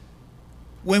Jesus,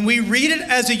 when we read it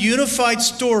as a unified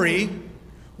story,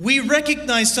 we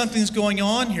recognize something's going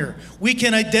on here. We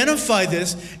can identify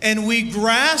this and we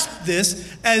grasp this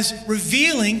as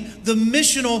revealing the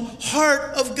missional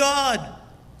heart of God.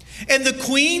 And the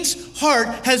queen's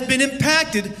heart has been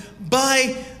impacted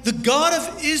by the God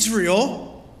of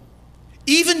Israel,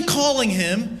 even calling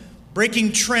him,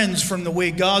 breaking trends from the way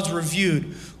God's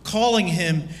reviewed, calling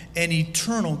him an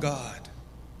eternal God.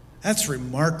 That's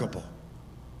remarkable.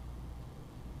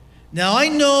 Now I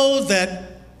know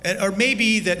that, or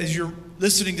maybe that as you're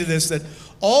listening to this, that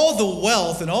all the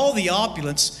wealth and all the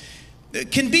opulence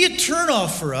can be a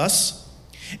turnoff for us.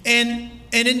 And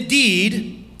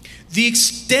indeed, the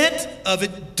extent of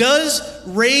it does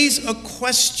raise a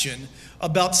question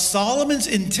about Solomon's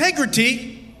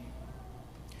integrity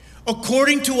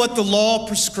according to what the law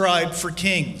prescribed for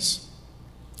kings.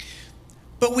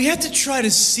 But we have to try to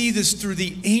see this through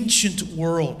the ancient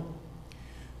world.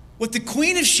 What the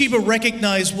Queen of Sheba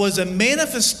recognized was a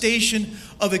manifestation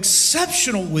of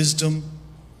exceptional wisdom,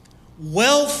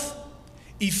 wealth,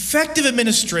 effective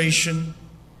administration,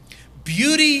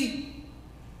 beauty,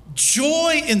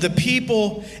 joy in the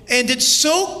people, and it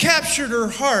so captured her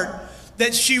heart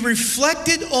that she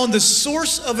reflected on the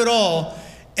source of it all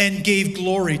and gave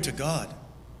glory to God.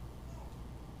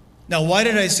 Now, why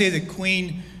did I say the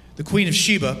Queen of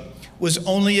Sheba was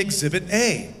only exhibit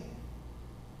A?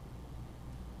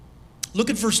 Look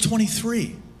at verse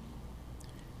 23.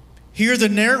 Here the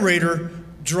narrator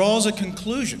draws a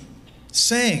conclusion,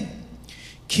 saying,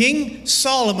 King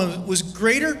Solomon was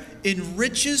greater in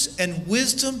riches and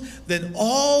wisdom than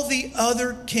all the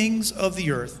other kings of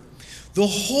the earth. The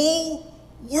whole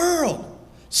world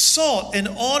sought an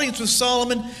audience with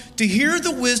Solomon to hear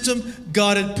the wisdom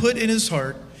God had put in his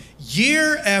heart.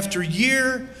 Year after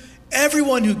year,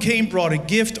 Everyone who came brought a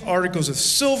gift, articles of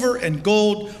silver and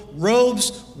gold,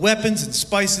 robes, weapons and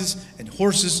spices, and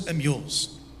horses and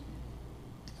mules.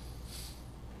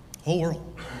 The whole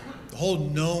world, the whole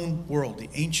known world, the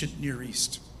ancient Near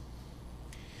East.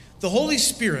 The Holy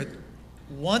Spirit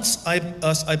wants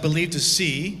us, I believe, to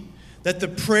see that the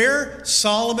prayer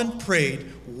Solomon prayed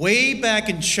way back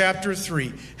in chapter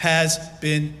 3 has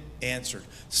been answered.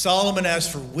 Solomon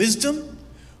asked for wisdom,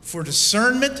 for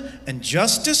discernment and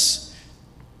justice.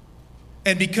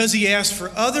 And because he asked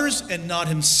for others and not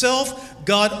himself,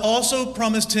 God also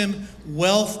promised him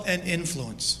wealth and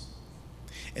influence.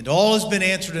 And all has been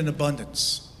answered in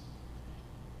abundance.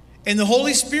 And the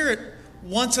Holy Spirit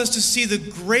wants us to see the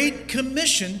Great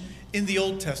Commission in the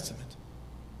Old Testament.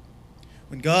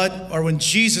 When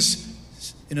Jesus,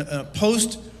 in a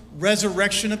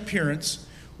post-resurrection appearance,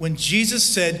 when Jesus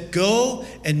said, "Go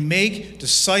and make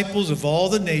disciples of all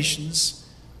the nations."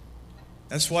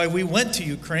 That's why we went to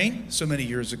Ukraine so many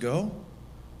years ago.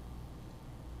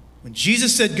 When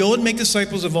Jesus said, "Go and make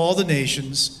disciples of all the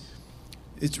nations,"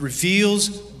 it reveals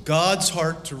God's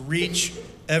heart to reach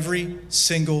every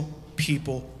single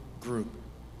people group.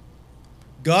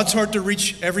 God's heart to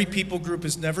reach every people group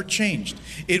has never changed.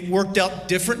 It worked out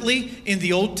differently in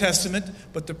the Old Testament,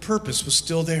 but the purpose was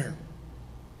still there.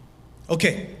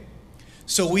 Okay,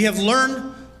 so we have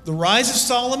learned the rise of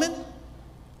Solomon,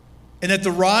 and that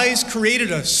the rise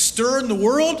created a stir in the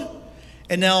world,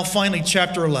 and now finally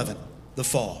chapter 11, the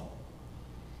fall.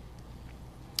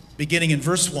 Beginning in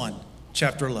verse 1,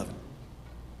 chapter 11.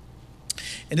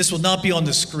 And this will not be on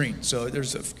the screen, so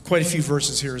there's quite a few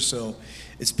verses here, so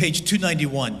it's page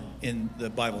 291 in the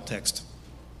Bible text.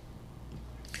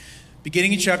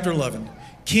 Beginning in chapter 11.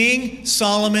 King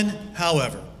Solomon,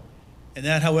 however, and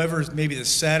that however is maybe the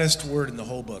saddest word in the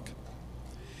whole book.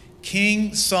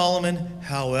 King Solomon,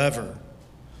 however,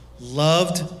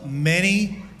 loved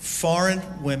many foreign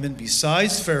women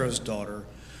besides Pharaoh's daughter,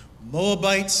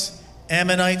 Moabites,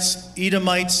 Ammonites,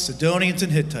 Edomites, Sidonians,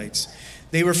 and Hittites.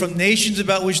 They were from nations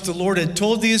about which the Lord had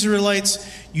told the Israelites,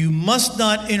 "You must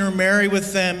not intermarry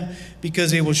with them,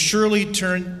 because they will surely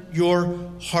turn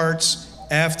your hearts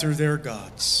after their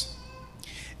gods."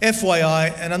 FYI,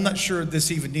 and I'm not sure this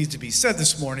even needs to be said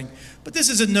this morning, but this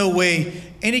is in no way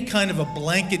any kind of a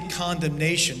blanket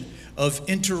condemnation of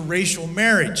interracial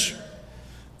marriage.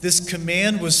 This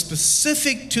command was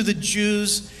specific to the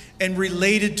Jews and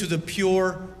related to the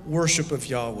pure worship of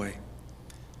Yahweh.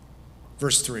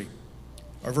 Verse 3.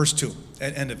 Or verse 2,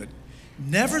 at end of it.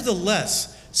 Nevertheless,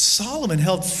 Solomon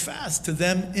held fast to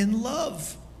them in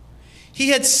love. He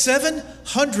had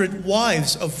 700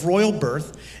 wives of royal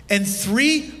birth and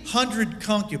 300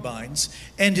 concubines,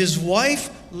 and his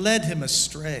wife led him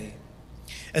astray.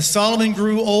 As Solomon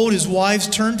grew old, his wives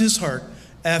turned his heart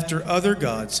after other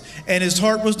gods, and his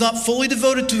heart was not fully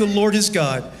devoted to the Lord his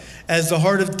God, as the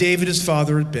heart of David his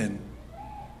father had been.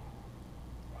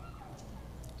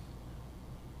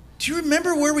 Do you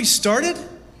remember where we started?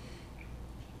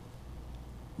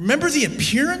 Remember the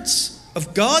appearance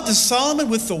of God to Solomon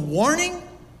with the warning?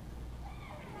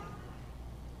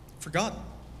 Forgotten.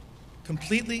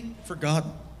 Completely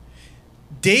forgotten.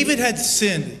 David had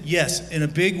sinned, yes, in a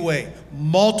big way,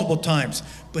 multiple times,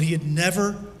 but he had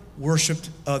never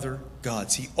worshiped other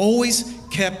gods. He always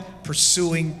kept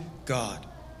pursuing God.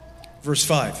 Verse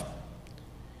 5.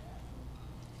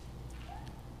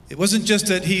 It wasn't just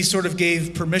that he sort of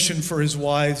gave permission for his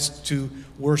wives to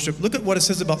worship. Look at what it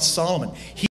says about Solomon.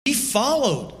 He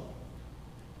followed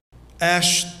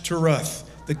Ashtaroth,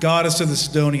 the goddess of the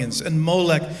Sidonians, and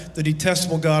Molech, the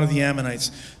detestable god of the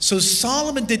Ammonites. So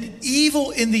Solomon did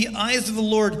evil in the eyes of the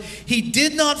Lord. He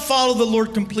did not follow the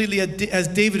Lord completely as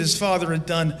David his father had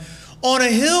done. On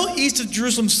a hill east of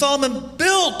Jerusalem, Solomon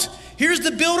built, here's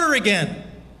the builder again,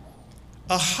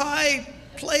 a high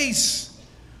place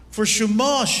for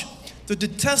Chemosh, the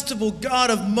detestable god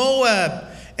of Moab,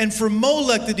 and for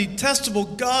Molech, the detestable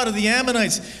god of the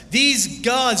Ammonites. These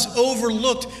gods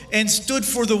overlooked and stood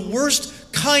for the worst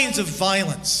kinds of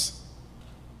violence.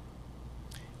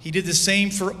 He did the same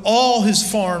for all his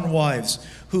foreign wives,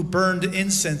 who burned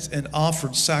incense and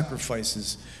offered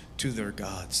sacrifices to their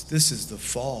gods. This is the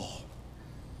fall.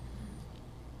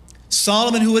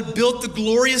 Solomon, who had built the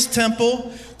glorious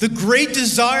temple, the great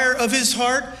desire of his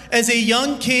heart as a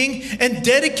young king, and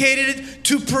dedicated it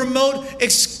to promote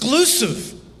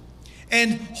exclusive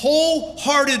and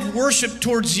wholehearted worship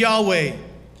towards Yahweh,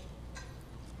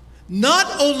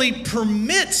 not only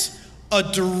permits a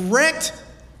direct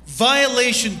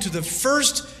violation to the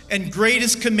first and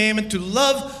greatest commandment, to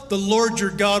love the Lord your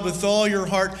God with all your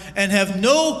heart and have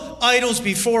no idols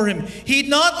before him. He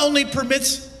not only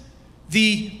permits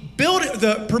the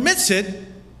permits it,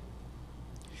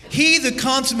 he, the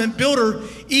consummate builder,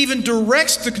 even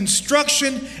directs the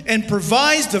construction and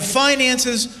provides the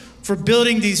finances for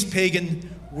building these pagan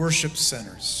worship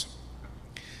centers.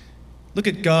 Look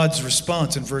at God's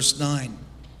response in verse 9.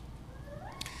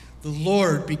 The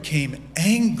Lord became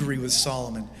angry with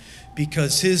Solomon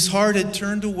because his heart had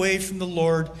turned away from the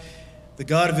Lord, the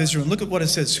God of Israel. And look at what it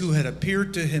says, who had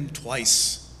appeared to him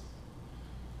twice.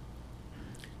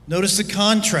 Notice the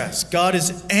contrast. God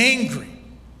is angry.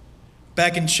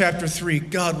 Back in chapter 3,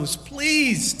 God was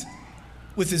pleased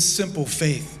with his simple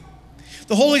faith.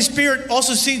 The Holy Spirit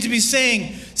also seems to be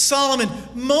saying, Solomon,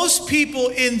 most people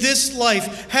in this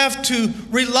life have to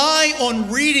rely on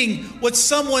reading what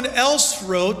someone else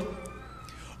wrote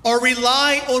or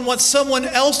rely on what someone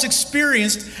else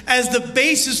experienced as the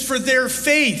basis for their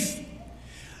faith.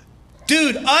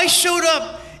 Dude, I showed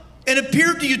up and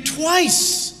appeared to you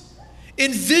twice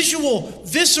in visual,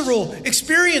 visceral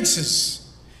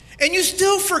experiences. And you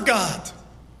still forgot.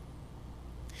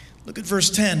 Look at verse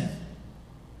 10.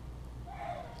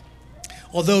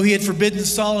 Although he had forbidden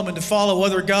Solomon to follow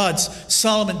other gods,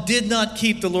 Solomon did not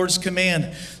keep the Lord's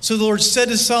command. So the Lord said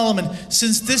to Solomon,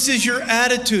 since this is your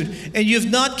attitude, and you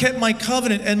have not kept my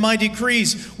covenant and my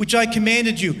decrees, which I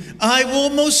commanded you, I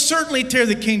will most certainly tear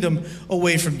the kingdom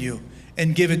away from you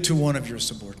and give it to one of your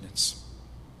subordinates.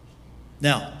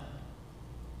 Now,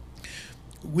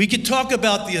 we could talk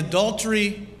about the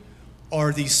adultery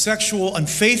or the sexual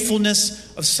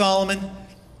unfaithfulness of Solomon,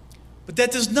 but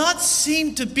that does not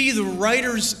seem to be the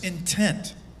writer's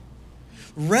intent.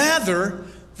 Rather,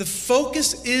 the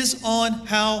focus is on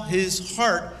how his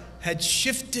heart had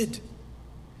shifted.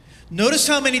 Notice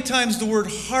how many times the word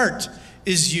heart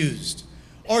is used,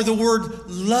 or the word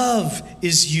love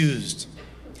is used.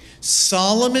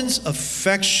 Solomon's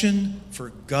affection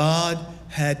for God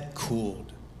had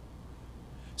cooled.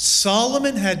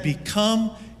 Solomon had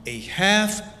become a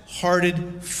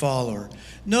half-hearted follower.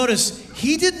 Notice,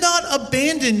 he did not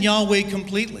abandon Yahweh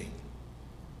completely,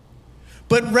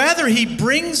 but rather he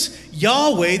brings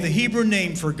Yahweh, the Hebrew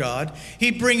name for God, he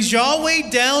brings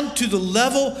Yahweh down to the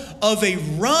level of a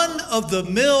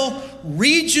run-of-the-mill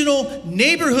regional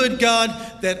neighborhood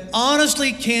God that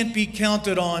honestly can't be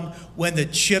counted on when the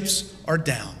chips are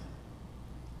down.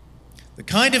 The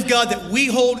kind of God that we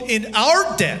hold in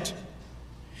our debt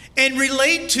and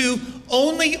relate to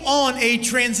only on a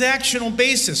transactional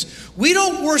basis. We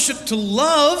don't worship to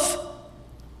love.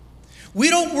 We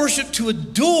don't worship to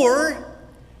adore.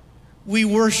 We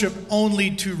worship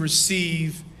only to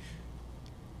receive.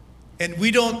 And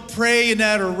we don't pray in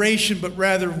adoration, but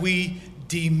rather we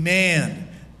demand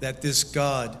that this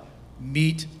God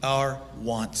meet our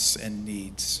wants and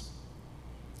needs.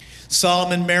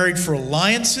 Solomon married for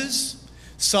alliances.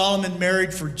 Solomon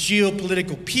married for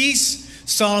geopolitical peace.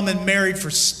 Solomon married for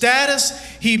status.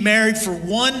 He married for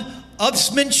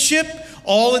one-upsmanship,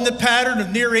 all in the pattern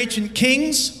of near ancient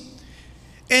kings.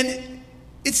 And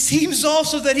it seems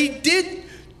also that he did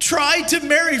try to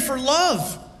marry for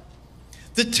love.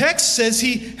 The text says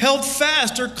he held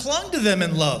fast or clung to them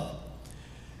in love.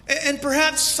 And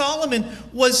perhaps Solomon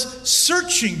was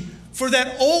searching for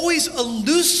that always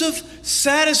elusive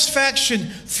satisfaction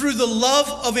through the love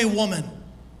of a woman.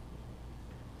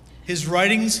 His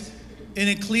writings in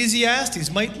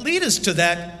Ecclesiastes might lead us to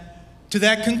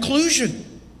that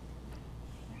conclusion.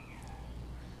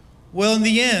 Well, in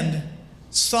the end,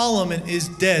 Solomon is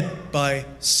dead by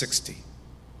 60.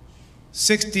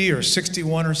 60 or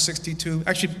 61 or 62.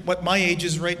 Actually, what my age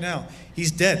is right now.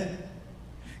 He's dead.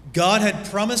 God had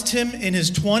promised him in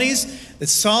his 20s that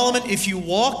Solomon, if you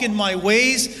walk in my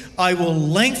ways, I will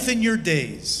lengthen your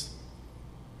days.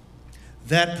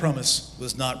 That promise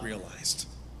was not realized.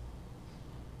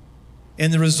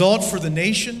 And the result for the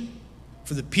nation,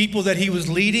 for the people that he was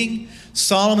leading,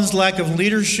 Solomon's lack of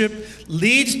leadership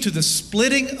leads to the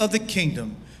splitting of the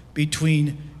kingdom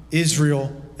between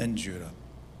Israel and Judah.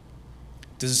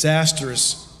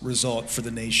 Disastrous result for the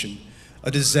nation,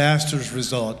 a disastrous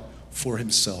result for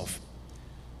himself.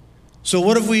 So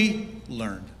what have we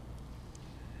learned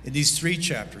in these 3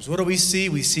 chapters? What do we see?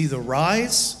 We see the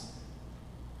rise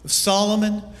of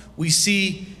Solomon. We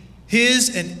see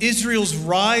his and Israel's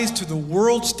rise to the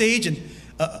world stage and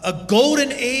a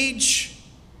golden age,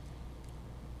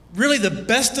 really the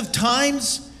best of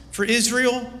times for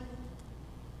Israel,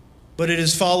 but it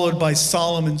is followed by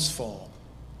Solomon's fall.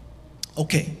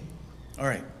 Okay, all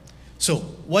right. So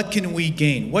what can we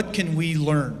gain? What can we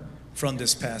learn from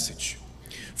this passage?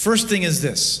 First thing is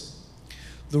this: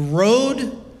 the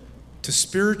road to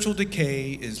spiritual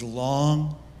decay is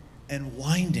long and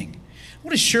winding. I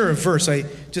want to share a verse. I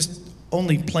just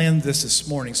only planned this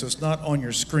morning, so it's not on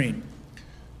your screen.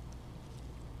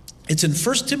 It's in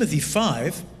 1 Timothy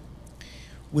 5,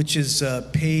 which is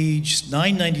page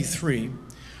 993,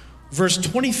 verse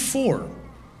 24.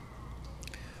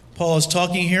 Paul is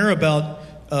talking here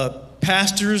about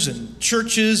pastors and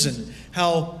churches and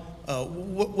how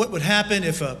what would happen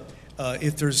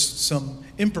if there's some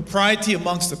impropriety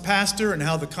amongst the pastor, and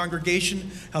how the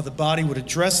congregation, how the body would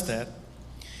address that.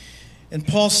 And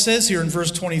Paul says here in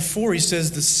verse 24, he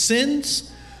says, the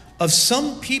sins of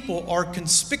some people are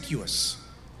conspicuous,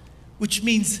 which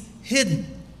means hidden,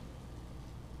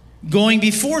 going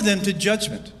before them to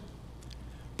judgment.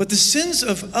 But the sins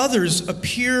of others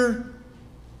appear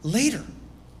later.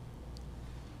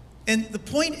 And the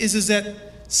point is that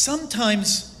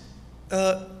sometimes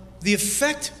the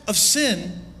effect of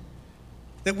sin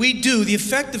that we do, the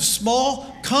effect of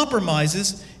small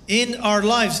compromises in our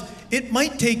lives, it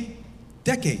might take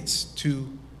decades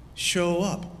to show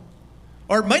up.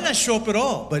 Or it might not show up at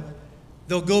all, but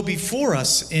they'll go before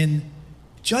us in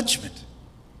judgment.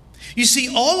 You see,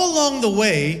 all along the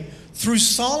way through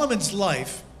Solomon's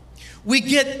life, we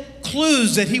get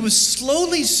clues that he was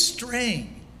slowly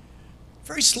straying,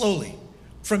 very slowly,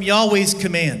 from Yahweh's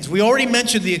commands. We already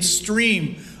mentioned the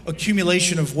extreme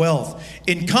accumulation of wealth,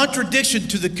 in contradiction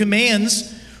to the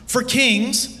commands for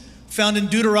kings found in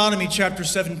Deuteronomy chapter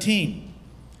 17.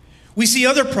 We see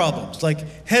other problems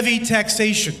like heavy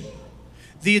taxation,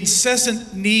 the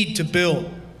incessant need to build.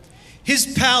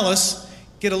 His palace,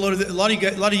 a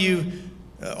lot of you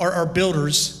are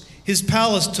builders. His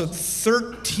palace took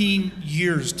 13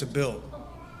 years to build.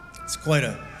 It's quite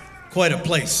a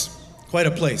place. Quite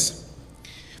a place.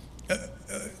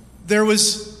 There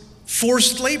was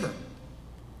forced labor,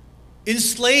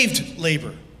 enslaved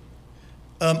labor,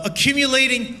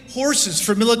 accumulating horses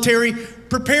for military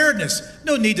preparedness.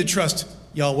 No need to trust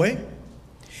Yahweh.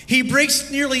 He breaks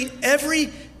nearly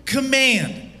every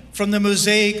command from the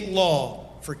Mosaic law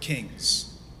for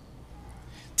kings.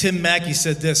 Tim Mackey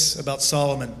said this about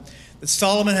Solomon, that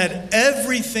Solomon had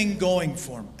everything going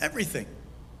for him, everything.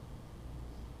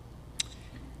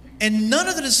 And none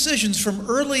of the decisions from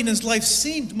early in his life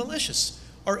seemed malicious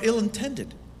or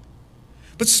ill-intended.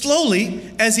 But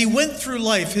slowly, as he went through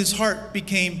life, his heart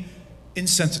became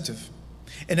insensitive.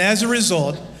 And as a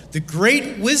result, the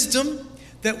great wisdom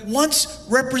that once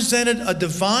represented a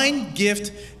divine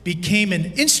gift became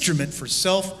an instrument for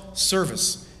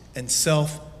self-service and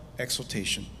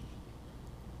self-exaltation.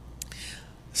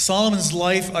 Solomon's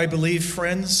life, I believe,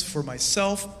 friends, for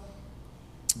myself,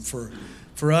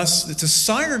 for us, it's a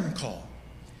siren call.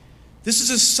 This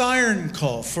is a siren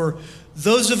call for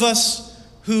those of us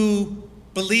who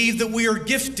believe that we are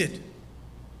gifted,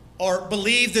 or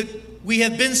believe that we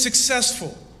have been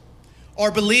successful,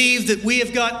 or believe that we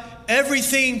have got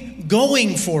everything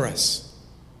going for us.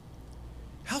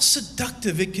 How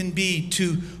seductive it can be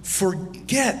to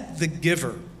forget the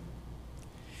giver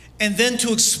and then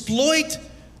to exploit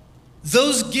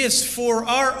those gifts for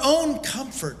our own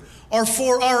comfort or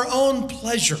for our own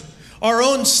pleasure, our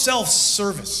own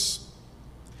self-service.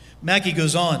 Mackey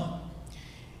goes on.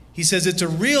 He says it's a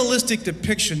realistic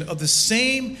depiction of the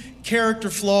same character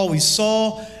flaw we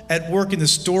saw at work in the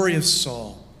story of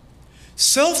Saul.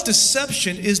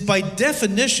 Self-deception is by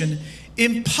definition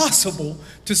impossible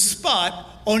to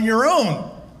spot on your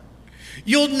own.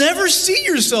 You'll never see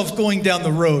yourself going down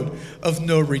the road of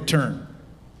no return.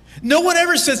 No one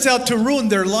ever sets out to ruin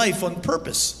their life on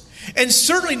purpose, and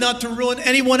certainly not to ruin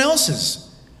anyone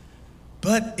else's.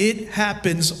 But it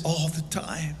happens all the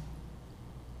time.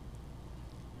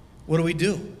 What do we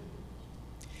do?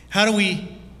 How do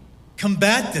we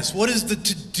combat this? What is the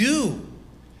to-do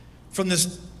from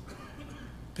this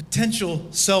potential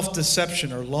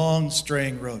self-deception or long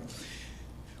straying road?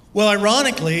 Well,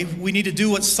 ironically, we need to do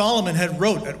what Solomon had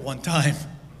wrote at one time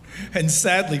and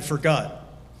sadly forgot.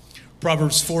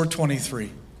 Proverbs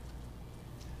 4:23.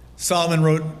 Solomon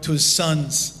wrote to his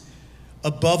sons,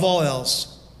 above all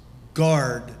else,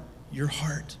 guard your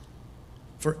heart,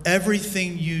 for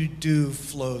everything you do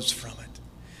flows from it.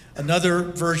 Another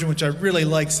version, which I really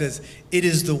like, says, it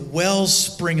is the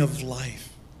wellspring of life.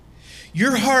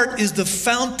 Your heart is the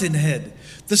fountainhead,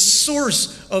 the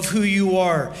source of who you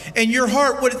are. And your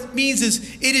heart, what it means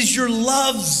is, it is your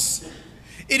loves,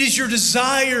 it is your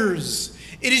desires,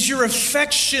 it is your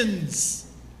affections.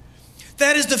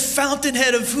 That is the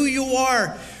fountainhead of who you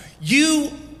are.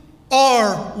 You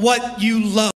are what you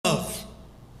love.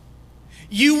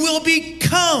 You will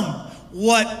become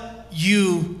what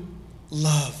you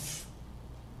love.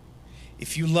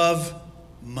 If you love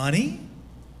money,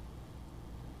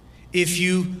 if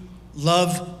you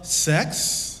love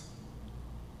sex,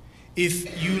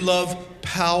 if you love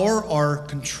power or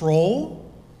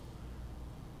control,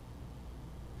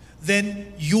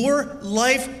 then your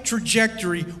life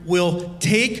trajectory will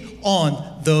take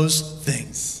on those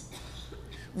things.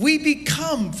 We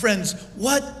become, friends,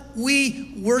 what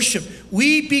we worship.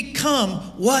 We become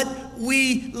what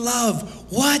we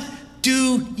love. What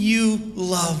do you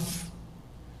love?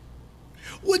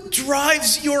 What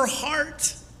drives your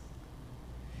heart?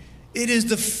 It is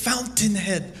the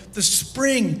fountainhead, the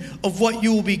spring of what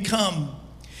you will become.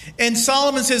 And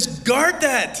Solomon says, guard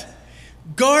that.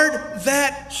 Guard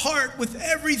that heart with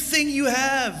everything you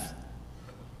have.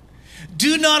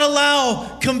 Do not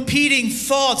allow competing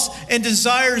thoughts and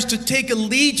desires to take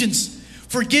allegiance,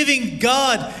 for giving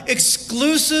God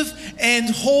exclusive and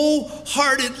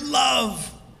wholehearted love.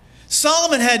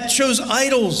 Solomon had chose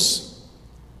idols,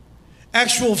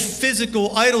 actual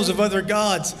physical idols of other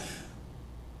gods.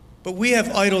 But we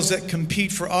have idols that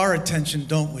compete for our attention,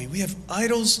 don't we? We have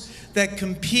idols that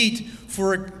compete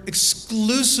for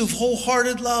exclusive,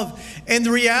 wholehearted love. And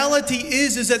the reality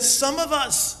is that some of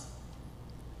us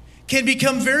can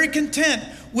become very content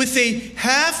with a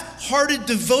half-hearted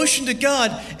devotion to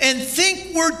God and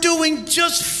think we're doing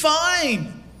just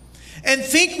fine. And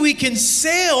think we can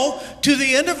sail to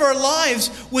the end of our lives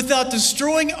without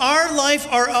destroying our life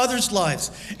or others'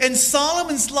 lives. And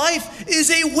Solomon's life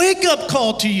is a wake-up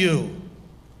call to you.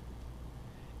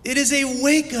 It is a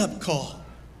wake-up call.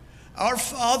 Our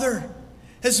Father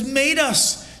has made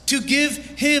us to give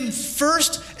Him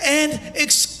first and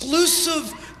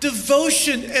exclusive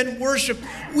devotion and worship.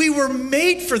 We were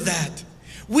made for that.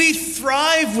 We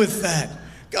thrive with that.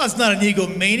 God's not an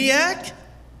egomaniac.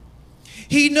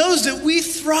 He knows that we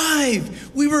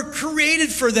thrive. We were created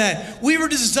for that. We were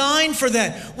designed for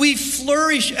that. We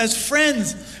flourish as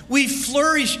friends. We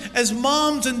flourish as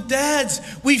moms and dads.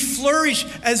 We flourish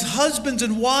as husbands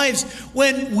and wives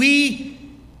when we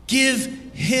give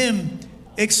Him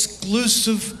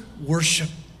exclusive worship.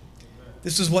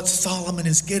 This is what Solomon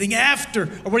is getting after,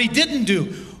 or what he didn't do.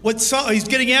 What he's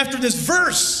getting after in this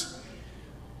verse.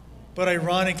 But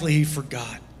ironically, he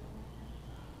forgot.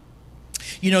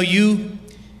 You know, you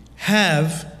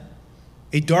have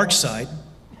a dark side.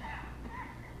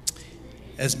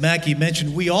 As Mackie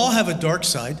mentioned, we all have a dark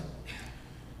side.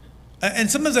 And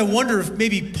sometimes I wonder if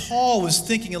maybe Paul was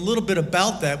thinking a little bit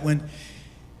about that when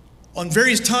on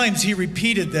various times he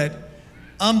repeated that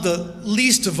I'm the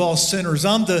least of all sinners.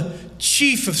 I'm the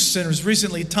chief of sinners.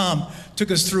 Recently, Tom took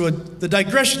us through the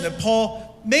digression that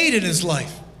Paul made in his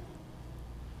life.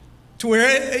 To where,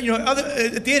 at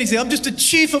the end he said, I'm just the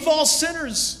chief of all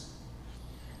sinners.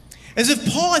 As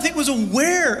if Paul, I think, was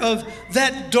aware of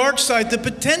that dark side, the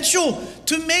potential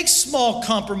to make small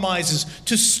compromises,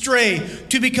 to stray,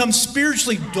 to become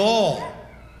spiritually dull.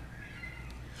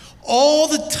 All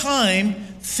the time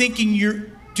thinking you're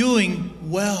doing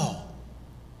well.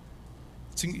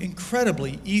 It's an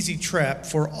incredibly easy trap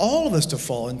for all of us to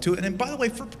fall into. And by the way,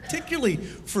 particularly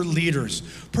for leaders,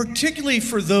 particularly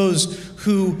for those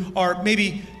who are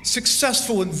maybe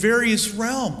successful in various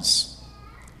realms.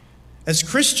 As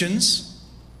Christians,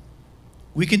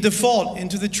 we can default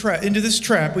into this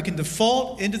trap. We can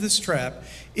default into this trap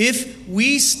if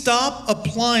we stop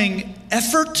applying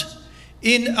effort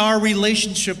in our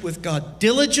relationship with God,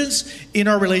 diligence in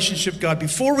our relationship with God.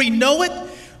 Before we know it,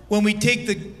 when we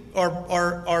take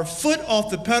our foot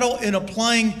off the pedal in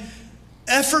applying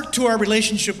effort to our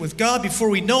relationship with God, before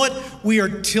we know it, we are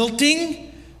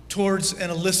tilting towards an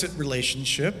illicit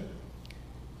relationship.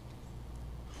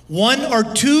 1 or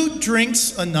 2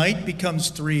 drinks a night becomes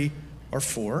 3 or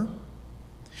 4.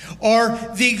 Or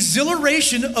the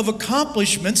exhilaration of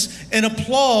accomplishments and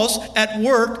applause at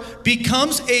work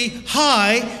becomes a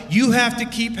high you have to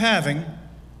keep having,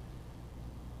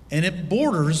 and it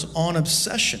borders on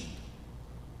obsession.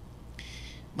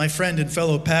 My friend and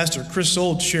fellow pastor Chris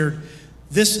Old shared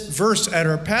this verse at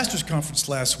our pastor's conference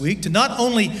last week, to not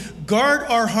only guard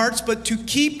our hearts, but to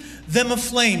keep them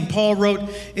aflame. Paul wrote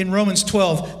in Romans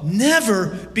 12,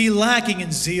 never be lacking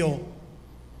in zeal,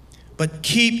 but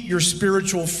keep your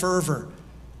spiritual fervor,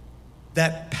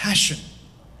 that passion,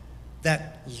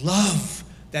 that love,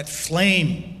 that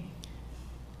flame.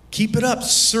 Keep it up,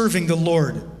 serving the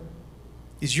Lord.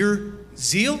 Is your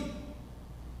zeal,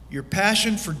 your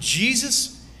passion for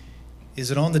Jesus,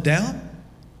 is it on the down?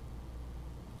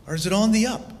 Or is it on the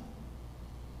up?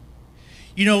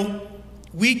 You know,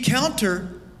 we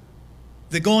counter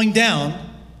the going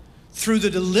down through the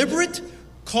deliberate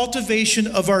cultivation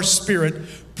of our spirit,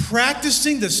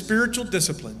 practicing the spiritual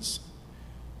disciplines,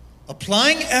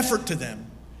 applying effort to them,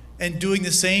 and doing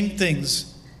the same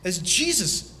things as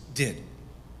Jesus did.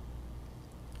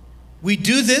 We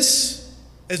do this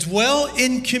as well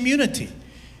in community.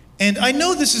 And I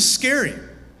know this is scary.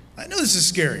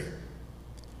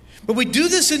 But we do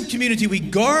this in community. We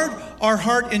guard our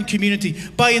heart in community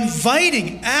by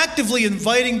actively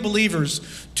inviting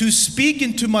believers to speak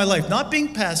into my life, not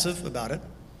being passive about it,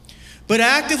 but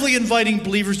actively inviting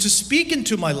believers to speak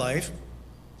into my life,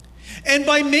 and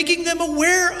by making them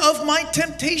aware of my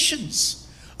temptations,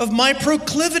 of my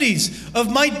proclivities,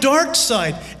 of my dark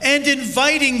side, and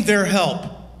inviting their help.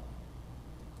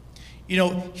 You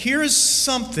know, here is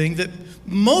something that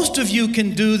most of you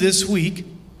can do this week.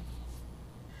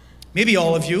 Maybe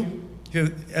all of you, if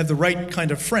you have the right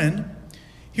kind of friend.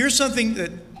 Here's something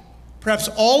that perhaps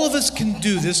all of us can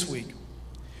do this week.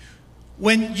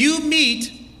 When you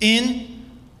meet in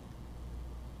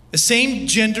the same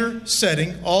gender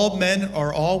setting, all men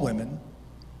or all women.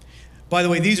 By the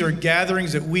way, these are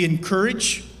gatherings that we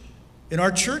encourage in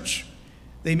our church.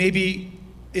 They may be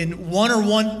in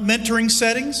one-on-one mentoring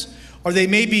settings, or they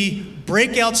may be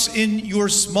breakouts in your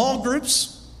small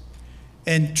groups.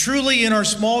 And truly in our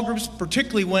small groups,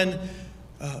 particularly when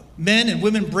men and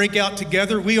women break out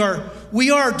together, we are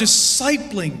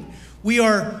discipling. We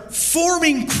are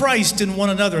forming Christ in one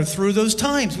another through those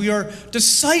times. We are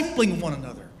discipling one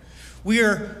another. We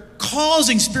are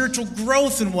causing spiritual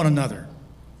growth in one another.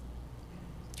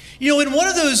 You know, in one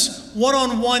of those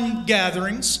one-on-one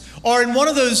gatherings, or in one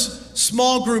of those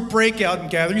small group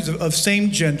breakout gatherings of same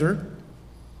gender,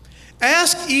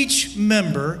 ask each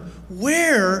member,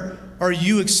 where are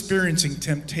you experiencing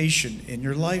temptation in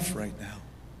your life right now?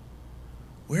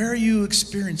 Where are you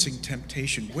experiencing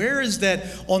temptation? Where is that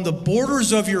on the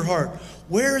borders of your heart?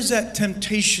 Where is that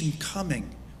temptation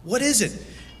coming? What is it?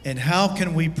 And how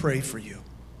can we pray for you?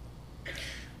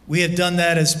 We have done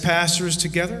that as pastors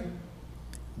together,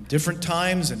 different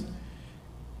times, and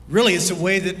really it's a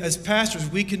way that as pastors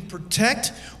we can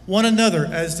protect one another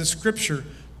as the scripture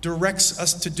directs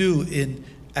us to do in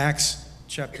Acts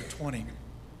chapter 20.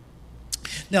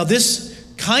 Now this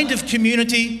kind of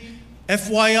community,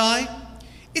 FYI,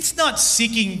 it's not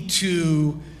seeking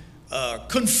to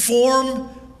conform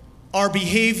our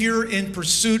behavior in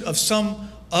pursuit of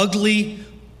some ugly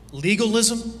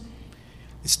legalism.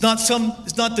 It's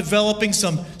not developing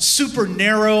some super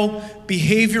narrow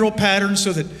behavioral pattern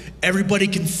so that everybody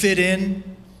can fit in.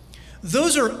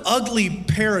 Those are ugly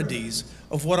parodies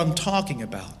of what I'm talking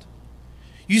about.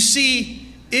 You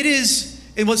see, it is,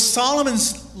 in what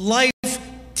Solomon's life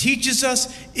teaches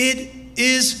us, it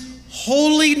is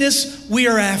holiness we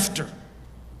are after.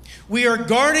 We are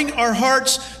guarding our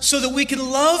hearts so that we can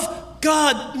love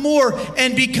God more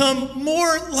and become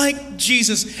more like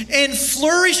Jesus and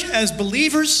flourish as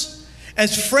believers,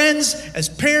 as friends, as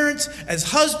parents, as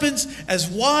husbands, as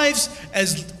wives,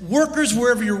 as workers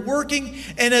wherever you're working,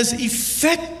 and as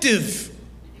effective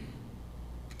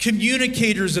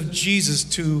communicators of Jesus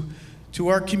to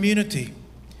our community.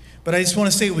 But I just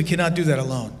want to say we cannot do that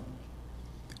alone.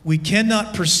 We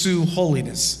cannot pursue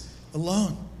holiness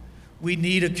alone. We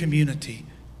need a community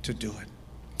to do it.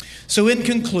 So in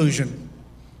conclusion,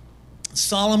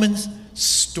 Solomon's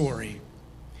story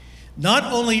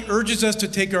not only urges us to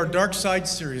take our dark side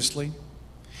seriously,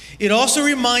 it also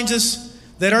reminds us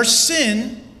that our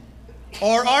sin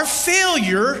or our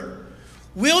failure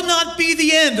will not be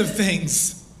the end of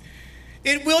things.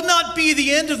 It will not be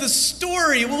the end of the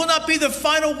story. It will not be the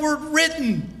final word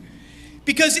written.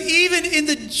 Because even in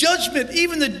the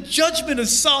judgment of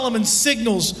Solomon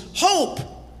signals hope.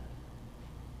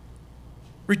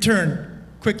 Return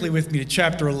quickly with me to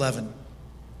chapter 11,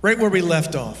 right where we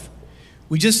left off.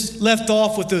 We just left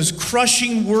off with those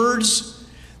crushing words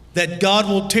that God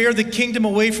will tear the kingdom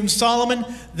away from Solomon.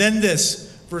 Then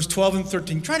this, verse 12 and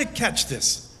 13. Try to catch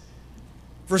this.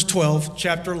 Verse 12,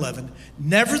 chapter 11.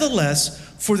 Nevertheless,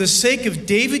 for the sake of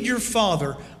David your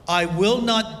father, I will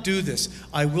not do this.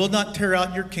 I will not tear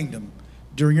out your kingdom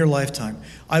during your lifetime.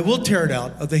 I will tear it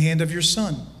out of the hand of your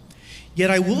son. Yet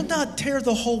I will not tear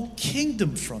the whole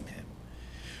kingdom from him,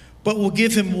 but will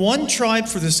give him one tribe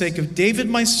for the sake of David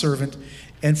my servant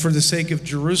and for the sake of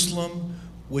Jerusalem,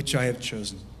 which I have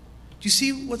chosen. Do you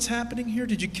see what's happening here?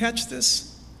 Did you catch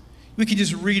this? We can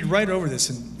just read right over this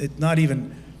and it not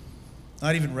even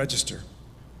register.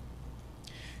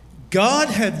 God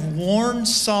had warned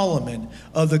Solomon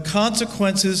of the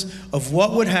consequences of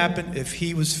what would happen if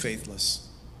he was faithless.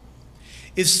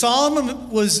 If Solomon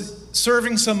was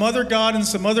serving some other god in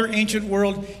some other ancient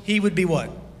world, he would be what?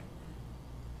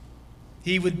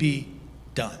 He would be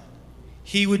done.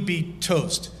 He would be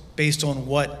toast based on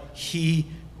what he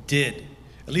did.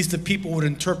 At least the people would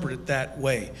interpret it that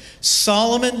way.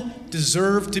 Solomon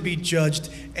deserved to be judged,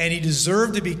 and he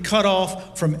deserved to be cut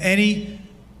off from any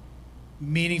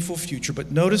meaningful future.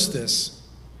 But notice this.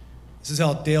 This is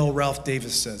how Dale Ralph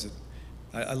Davis says it.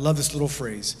 I love this little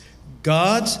phrase.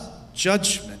 God's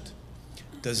judgment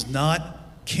does not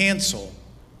cancel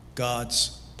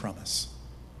God's promise.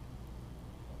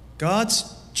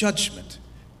 God's judgment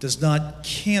does not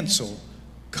cancel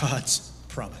God's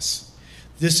promise.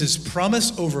 This is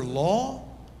promise over law.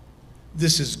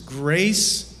 This is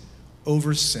grace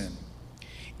over sin.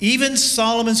 Even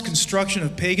Solomon's construction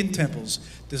of pagan temples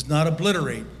does not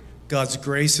obliterate God's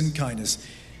grace and kindness.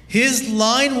 His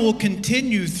line will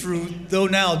continue through, though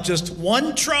now, just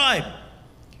one tribe.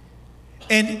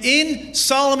 And in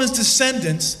Solomon's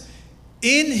descendants,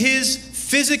 in his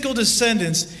physical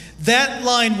descendants, that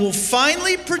line will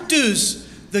finally produce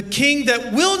the king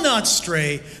that will not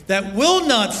stray, that will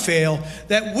not fail,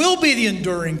 that will be the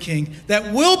enduring king,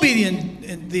 that will be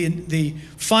the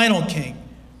final king.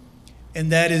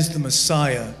 And that is the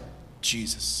Messiah,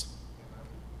 Jesus.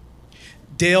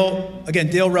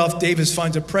 Dale Ralph Davis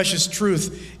finds a precious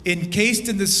truth encased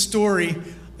in this story.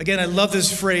 Again, I love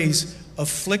this phrase,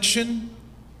 affliction,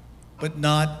 but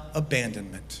not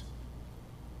abandonment.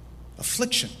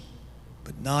 Affliction,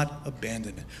 but not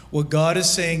abandonment. What God is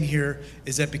saying here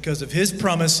is that because of his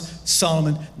promise,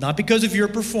 Solomon, not because of your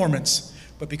performance,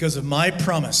 but because of my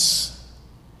promise,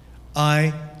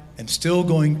 I am still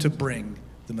going to bring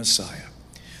the Messiah.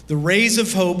 The rays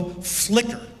of hope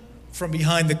flicker from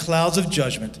behind the clouds of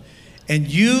judgment, and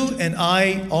you and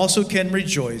I also can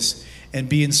rejoice and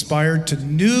be inspired to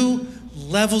new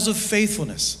levels of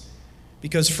faithfulness.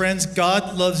 Because, friends,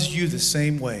 God loves you the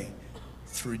same way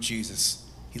through Jesus.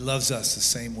 He loves us the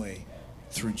same way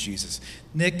through Jesus.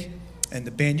 Nick and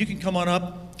the band, you can come on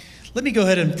up. Let me go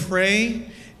ahead and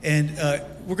pray, and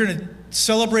we're going to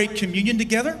celebrate communion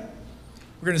together.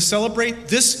 We're going to celebrate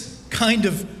this kind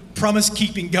of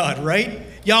promise-keeping God, right?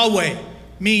 Yahweh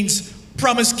means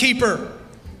promise keeper,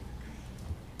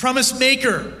 promise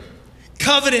maker,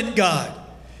 covenant God.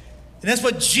 And that's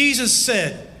what Jesus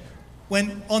said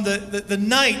when on the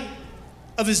night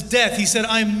of his death, he said,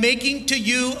 I'm making to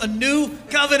you a new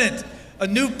covenant, a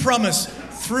new promise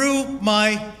through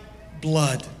my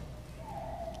blood.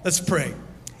 Let's pray.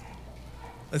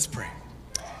 Let's pray.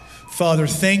 Father,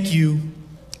 thank you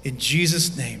in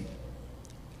Jesus' name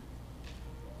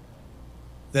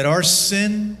that our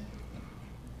sin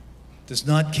does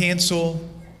not cancel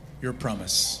your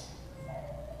promise.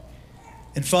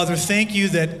 And Father, thank you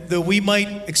that though we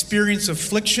might experience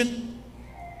affliction,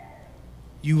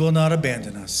 you will not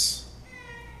abandon us.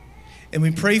 And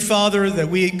we pray, Father, that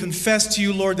we confess to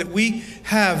you, Lord, that we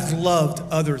have loved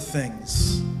other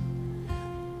things.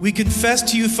 We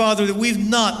confess to you, Father, that we've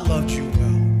not loved you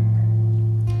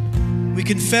well. We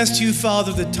confess to you,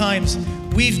 Father, the times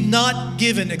we've not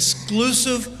given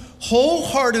exclusive,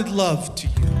 wholehearted love to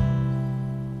you.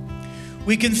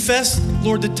 We confess,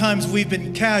 Lord, the times we've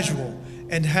been casual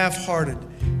and half-hearted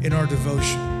in our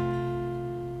devotion.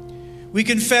 We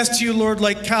confess to you, Lord,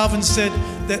 like Calvin said,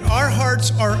 that our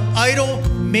hearts are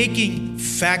idol-making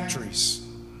factories.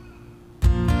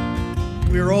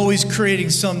 We are always creating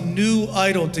some new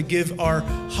idol to give our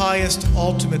highest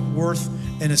ultimate worth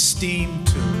and esteem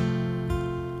to.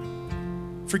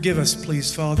 Forgive us,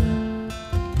 please, Father.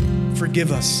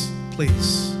 Forgive us,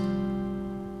 please.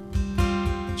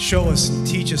 Show us and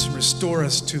teach us and restore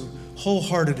us to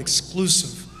wholehearted,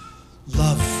 exclusive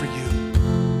love for you.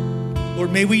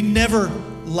 Lord, may we never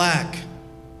lack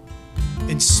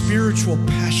in spiritual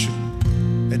passion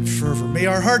and fervor. May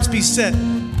our hearts be set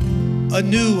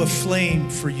anew aflame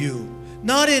for you,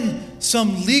 not in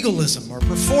some legalism or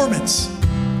performance,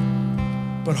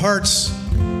 but hearts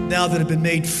now that have been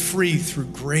made free through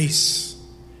grace.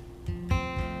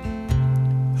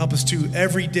 Help us to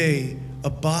every day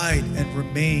abide and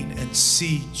remain and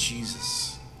see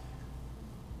Jesus.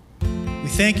 We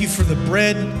thank you for the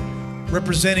bread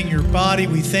representing your body.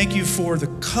 We thank you for the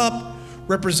cup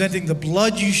representing the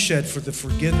blood you shed for the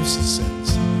forgiveness of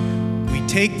sins. We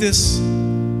take this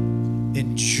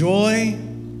in joy.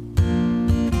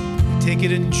 We take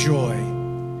it in joy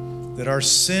that our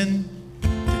sin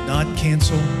did not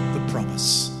cancel the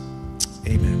promise.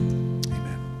 Amen.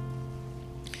 Amen.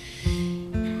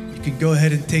 You can go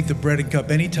ahead and take the bread and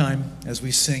cup anytime as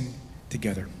we sing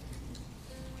together.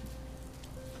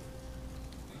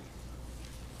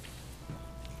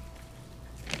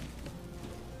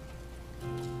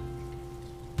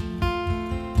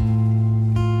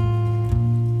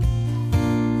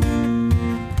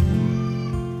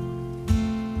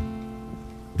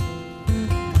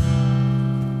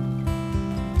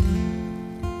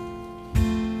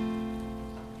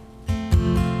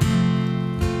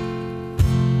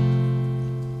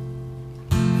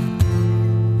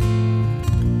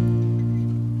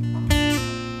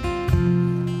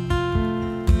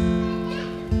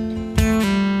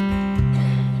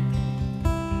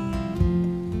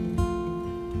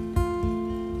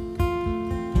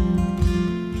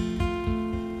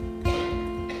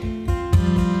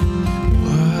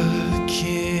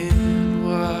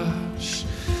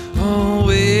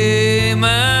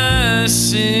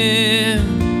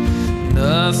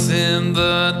 nothing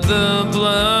but the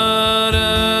blood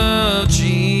of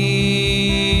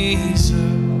Jesus.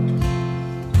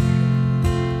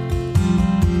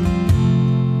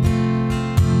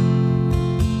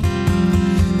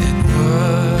 And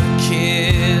what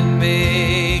can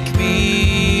make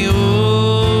me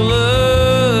whole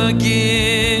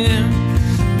again?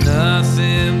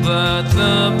 Nothing but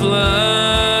the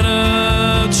blood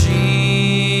of Jesus.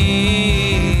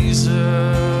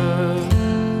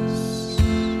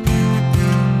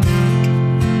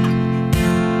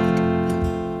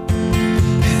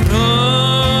 And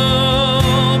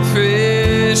oh,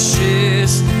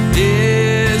 precious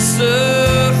is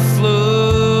the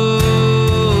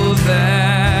flow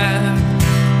that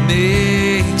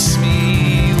makes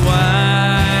me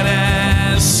white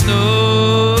as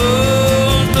snow.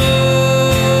 No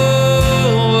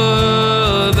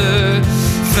other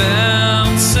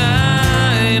fount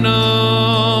I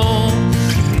know,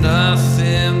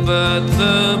 nothing but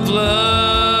the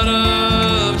blood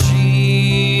of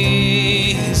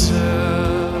Jesus.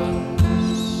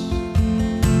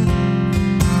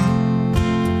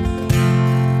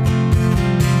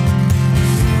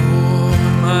 For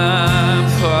my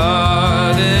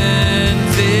pardon,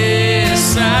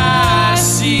 this I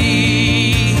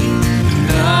see,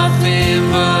 nothing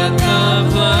but the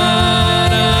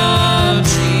blood of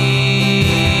Jesus.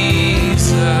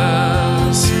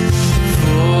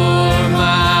 For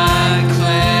my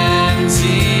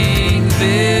cleansing,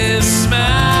 this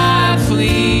my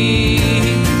plea,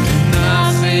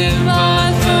 nothing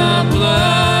but the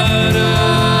blood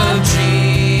of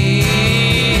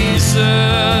Jesus.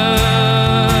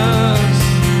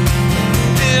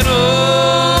 And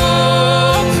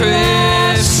oh,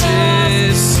 precious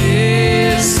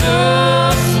is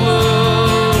the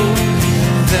flow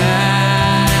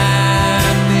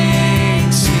that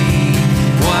makes me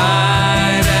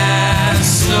white as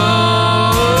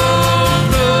snow.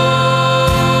 No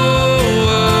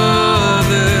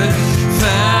other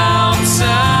fount I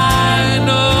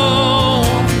know,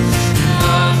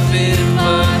 nothing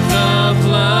but the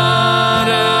blood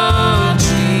of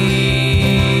Jesus.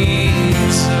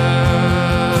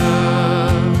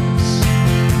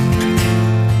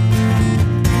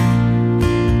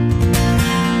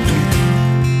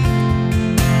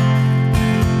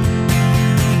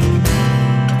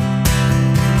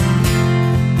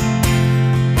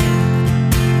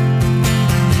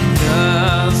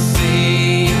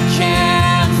 Nothing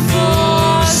can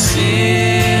for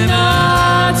sin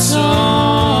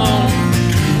atone,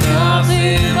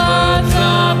 nothing but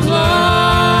the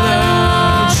blood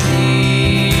of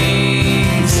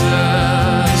Jesus.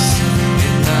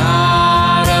 And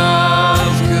not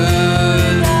of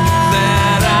good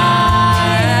that I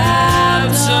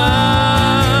have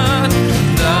done,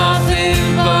 nothing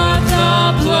but the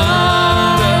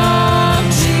blood of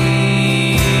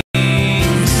Jesus.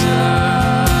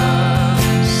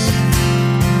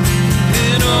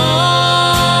 And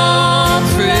oh,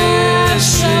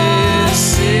 precious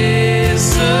is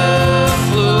the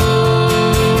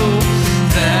flow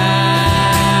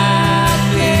that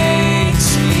makes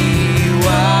me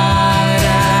white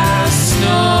as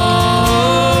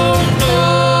snow. No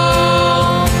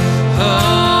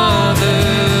other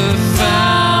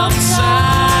fount I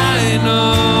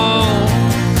know,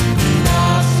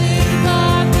 nothing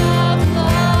but the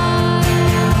blood.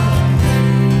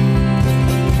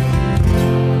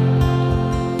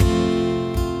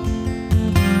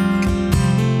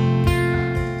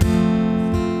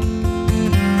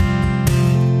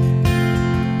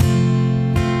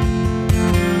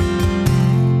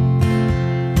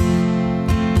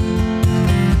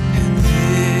 And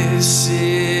this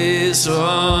is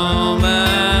all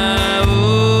my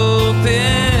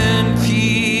open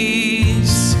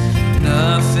peace,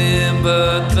 nothing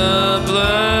but the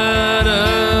blood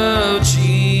of Jesus.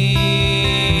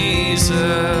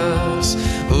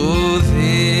 Oh,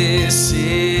 this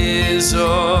is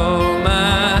all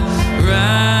my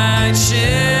righteousness,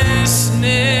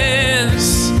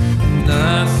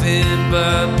 nothing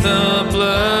but the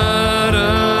blood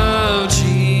of Jesus.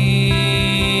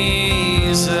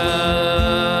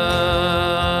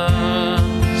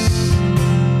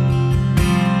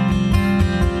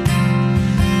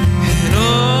 And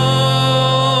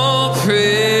oh,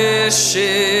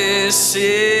 precious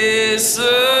is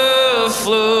the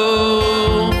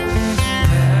flow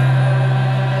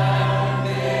that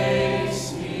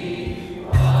makes me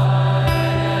white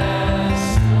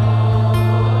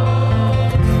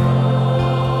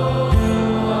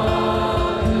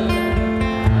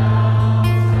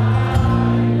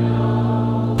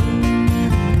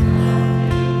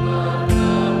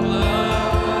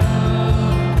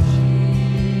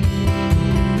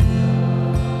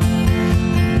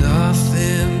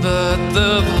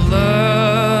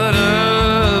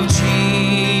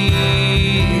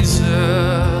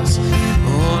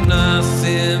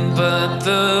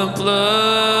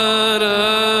blood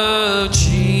of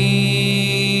Jesus.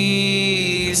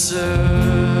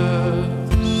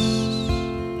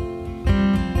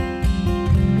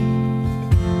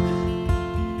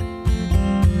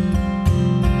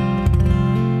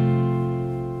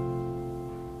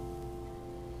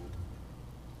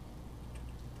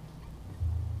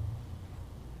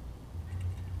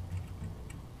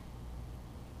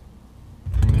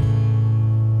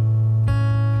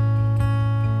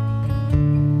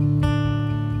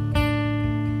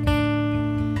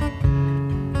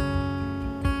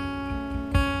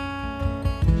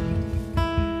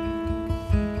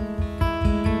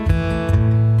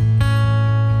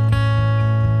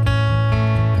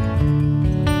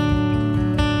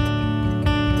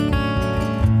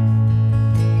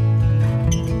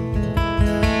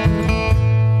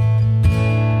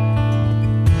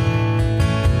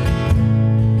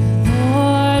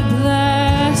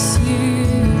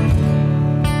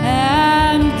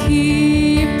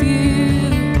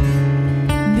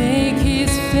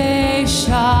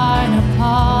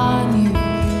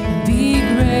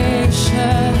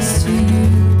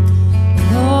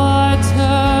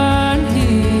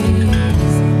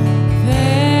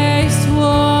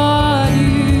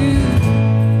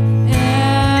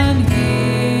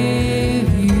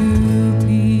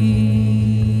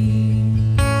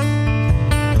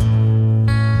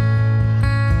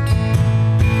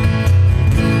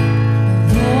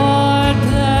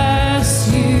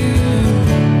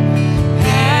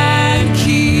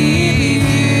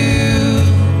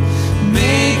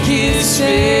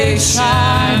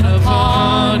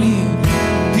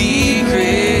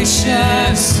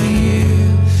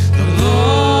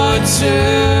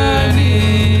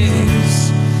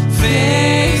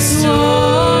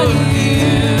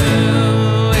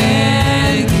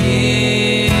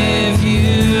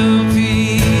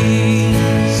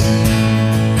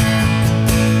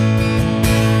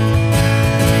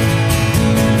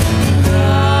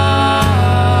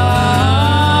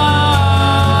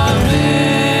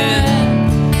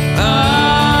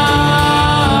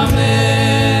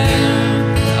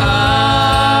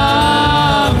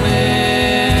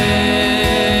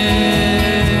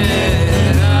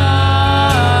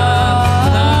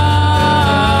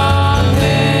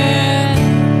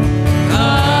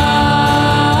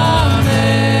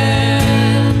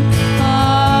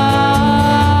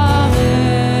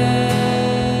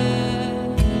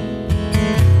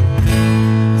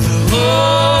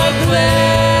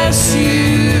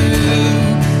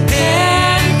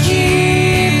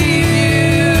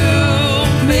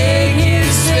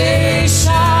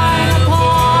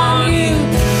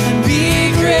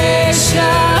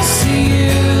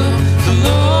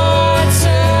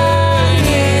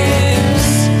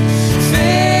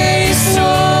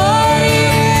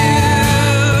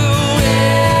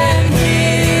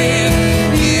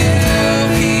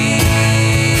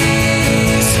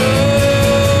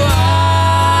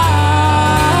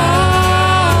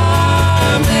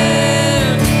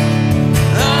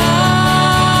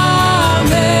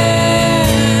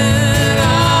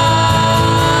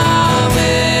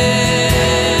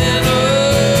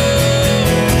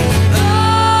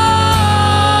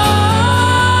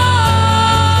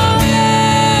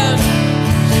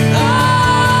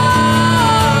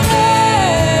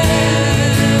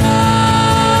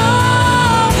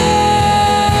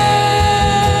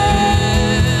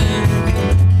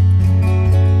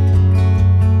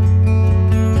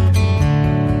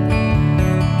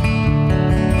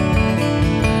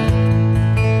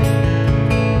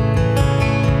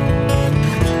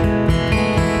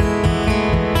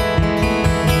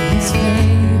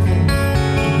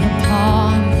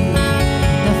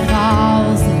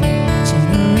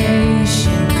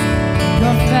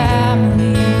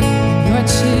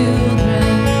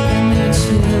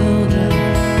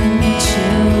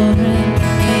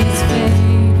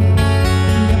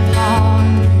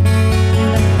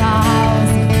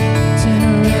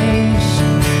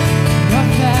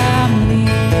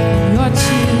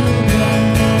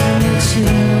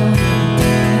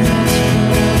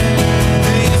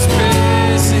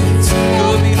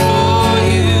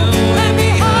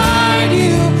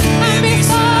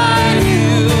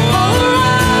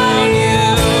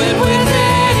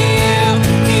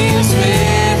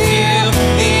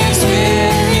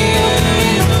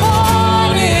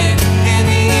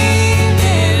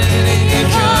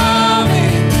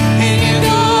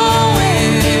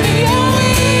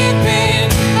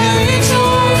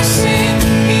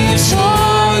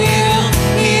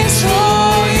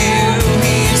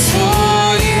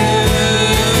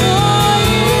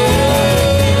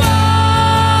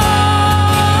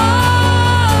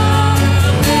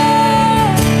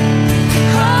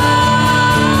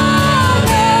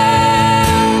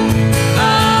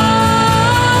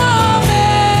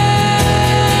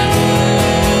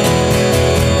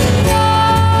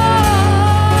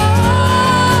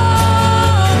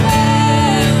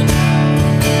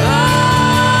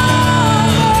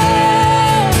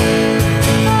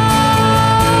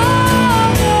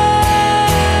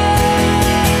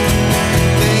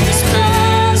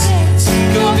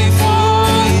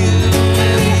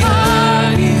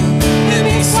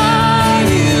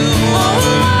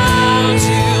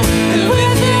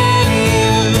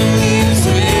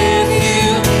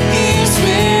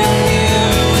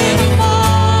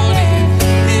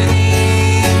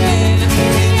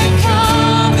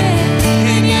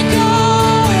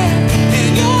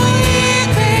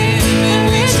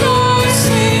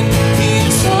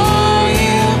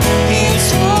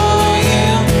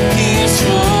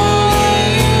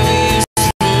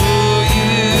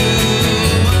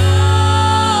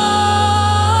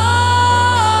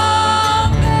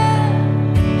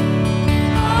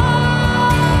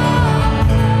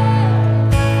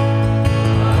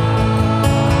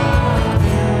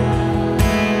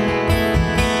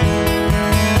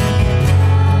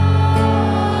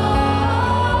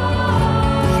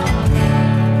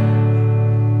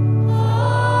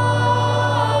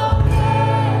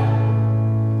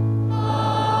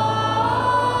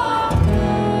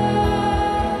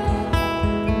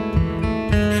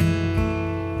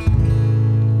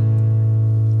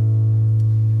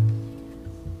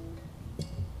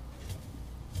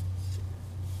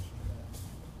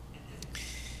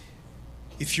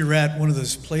 if you're at one of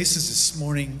those places this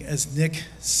morning, as Nick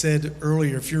said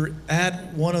earlier, if you're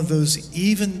at one of those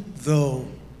even though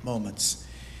moments,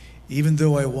 even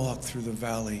though I walk through the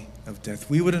valley of death,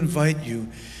 we would invite you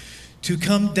to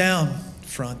come down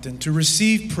front and to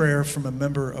receive prayer from a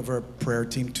member of our prayer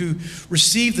team, to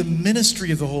receive the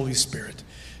ministry of the Holy Spirit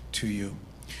to you.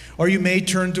 Or you may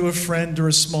turn to a friend or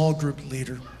a small group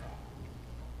leader.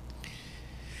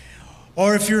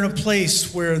 Or if you're in a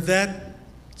place where that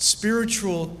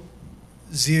spiritual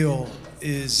zeal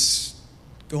is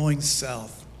going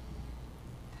south,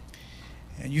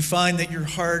 and you find that your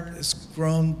heart has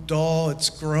grown dull, it's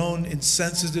grown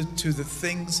insensitive to the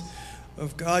things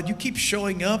of God, you keep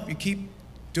showing up, you keep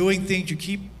doing things, you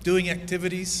keep doing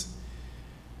activities,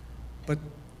 but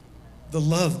the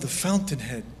love, the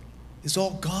fountainhead, is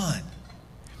all gone.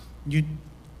 You're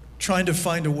trying to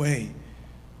find a way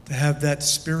to have that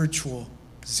spiritual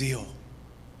zeal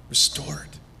restored,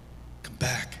 come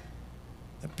back,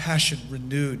 that passion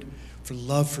renewed for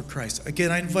love for Christ.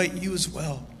 Again, I invite you as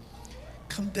well.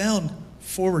 Come down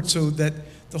forward so that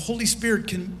the Holy Spirit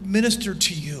can minister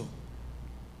to you.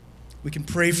 We can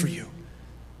pray for you.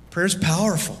 Prayer is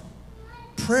powerful.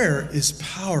 Prayer is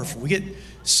powerful. We get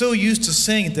so used to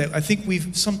saying it that I think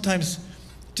we've sometimes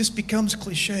it just becomes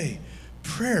cliche.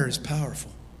 Prayer is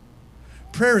powerful.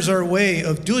 Prayer is our way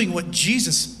of doing what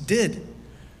Jesus did.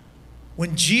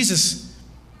 When Jesus,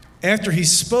 after he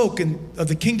spoke of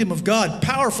the kingdom of God,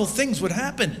 powerful things would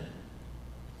happen.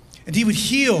 And he would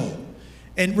heal,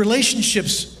 and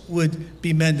relationships would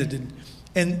be mended,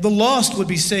 and the lost would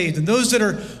be saved, and those that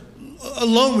are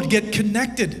alone would get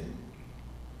connected.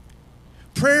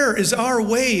 Prayer is our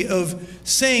way of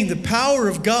saying the power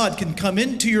of God can come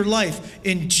into your life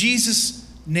in Jesus'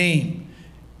 name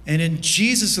and in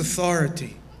Jesus'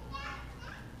 authority.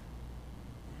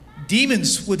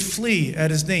 Demons would flee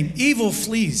at his name. Evil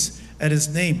flees at his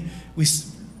name. We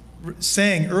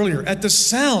sang earlier, at the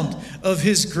sound of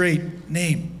his great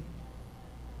name.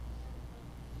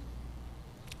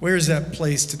 Where is that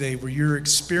place today where you're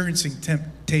experiencing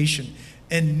temptation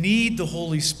and need the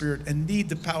Holy Spirit and need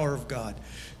the power of God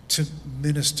to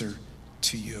minister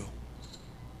to you?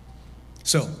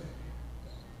 So,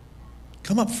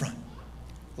 come up front.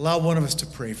 Allow one of us to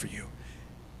pray for you.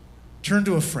 Turn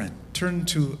to a friend. Turn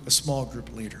to a small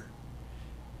group leader.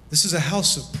 This is a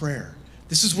house of prayer.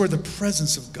 This is where the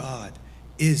presence of God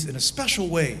is in a special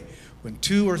way when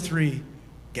 2 or 3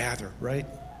 gather, right?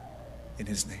 In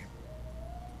his name.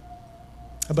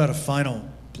 How about a final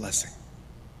blessing?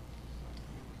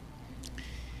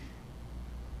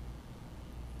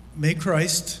 May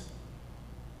Christ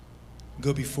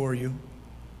go before you.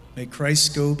 May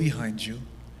Christ go behind you.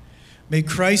 May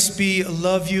Christ be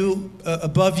above you,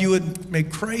 and may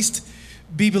Christ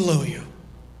be below you.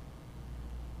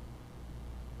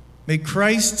 May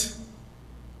Christ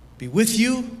be with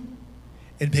you,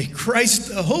 and may Christ,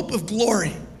 the hope of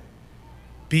glory,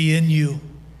 be in you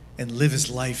and live his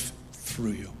life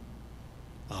through you.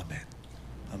 Amen.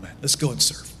 Amen. Let's go and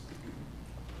serve.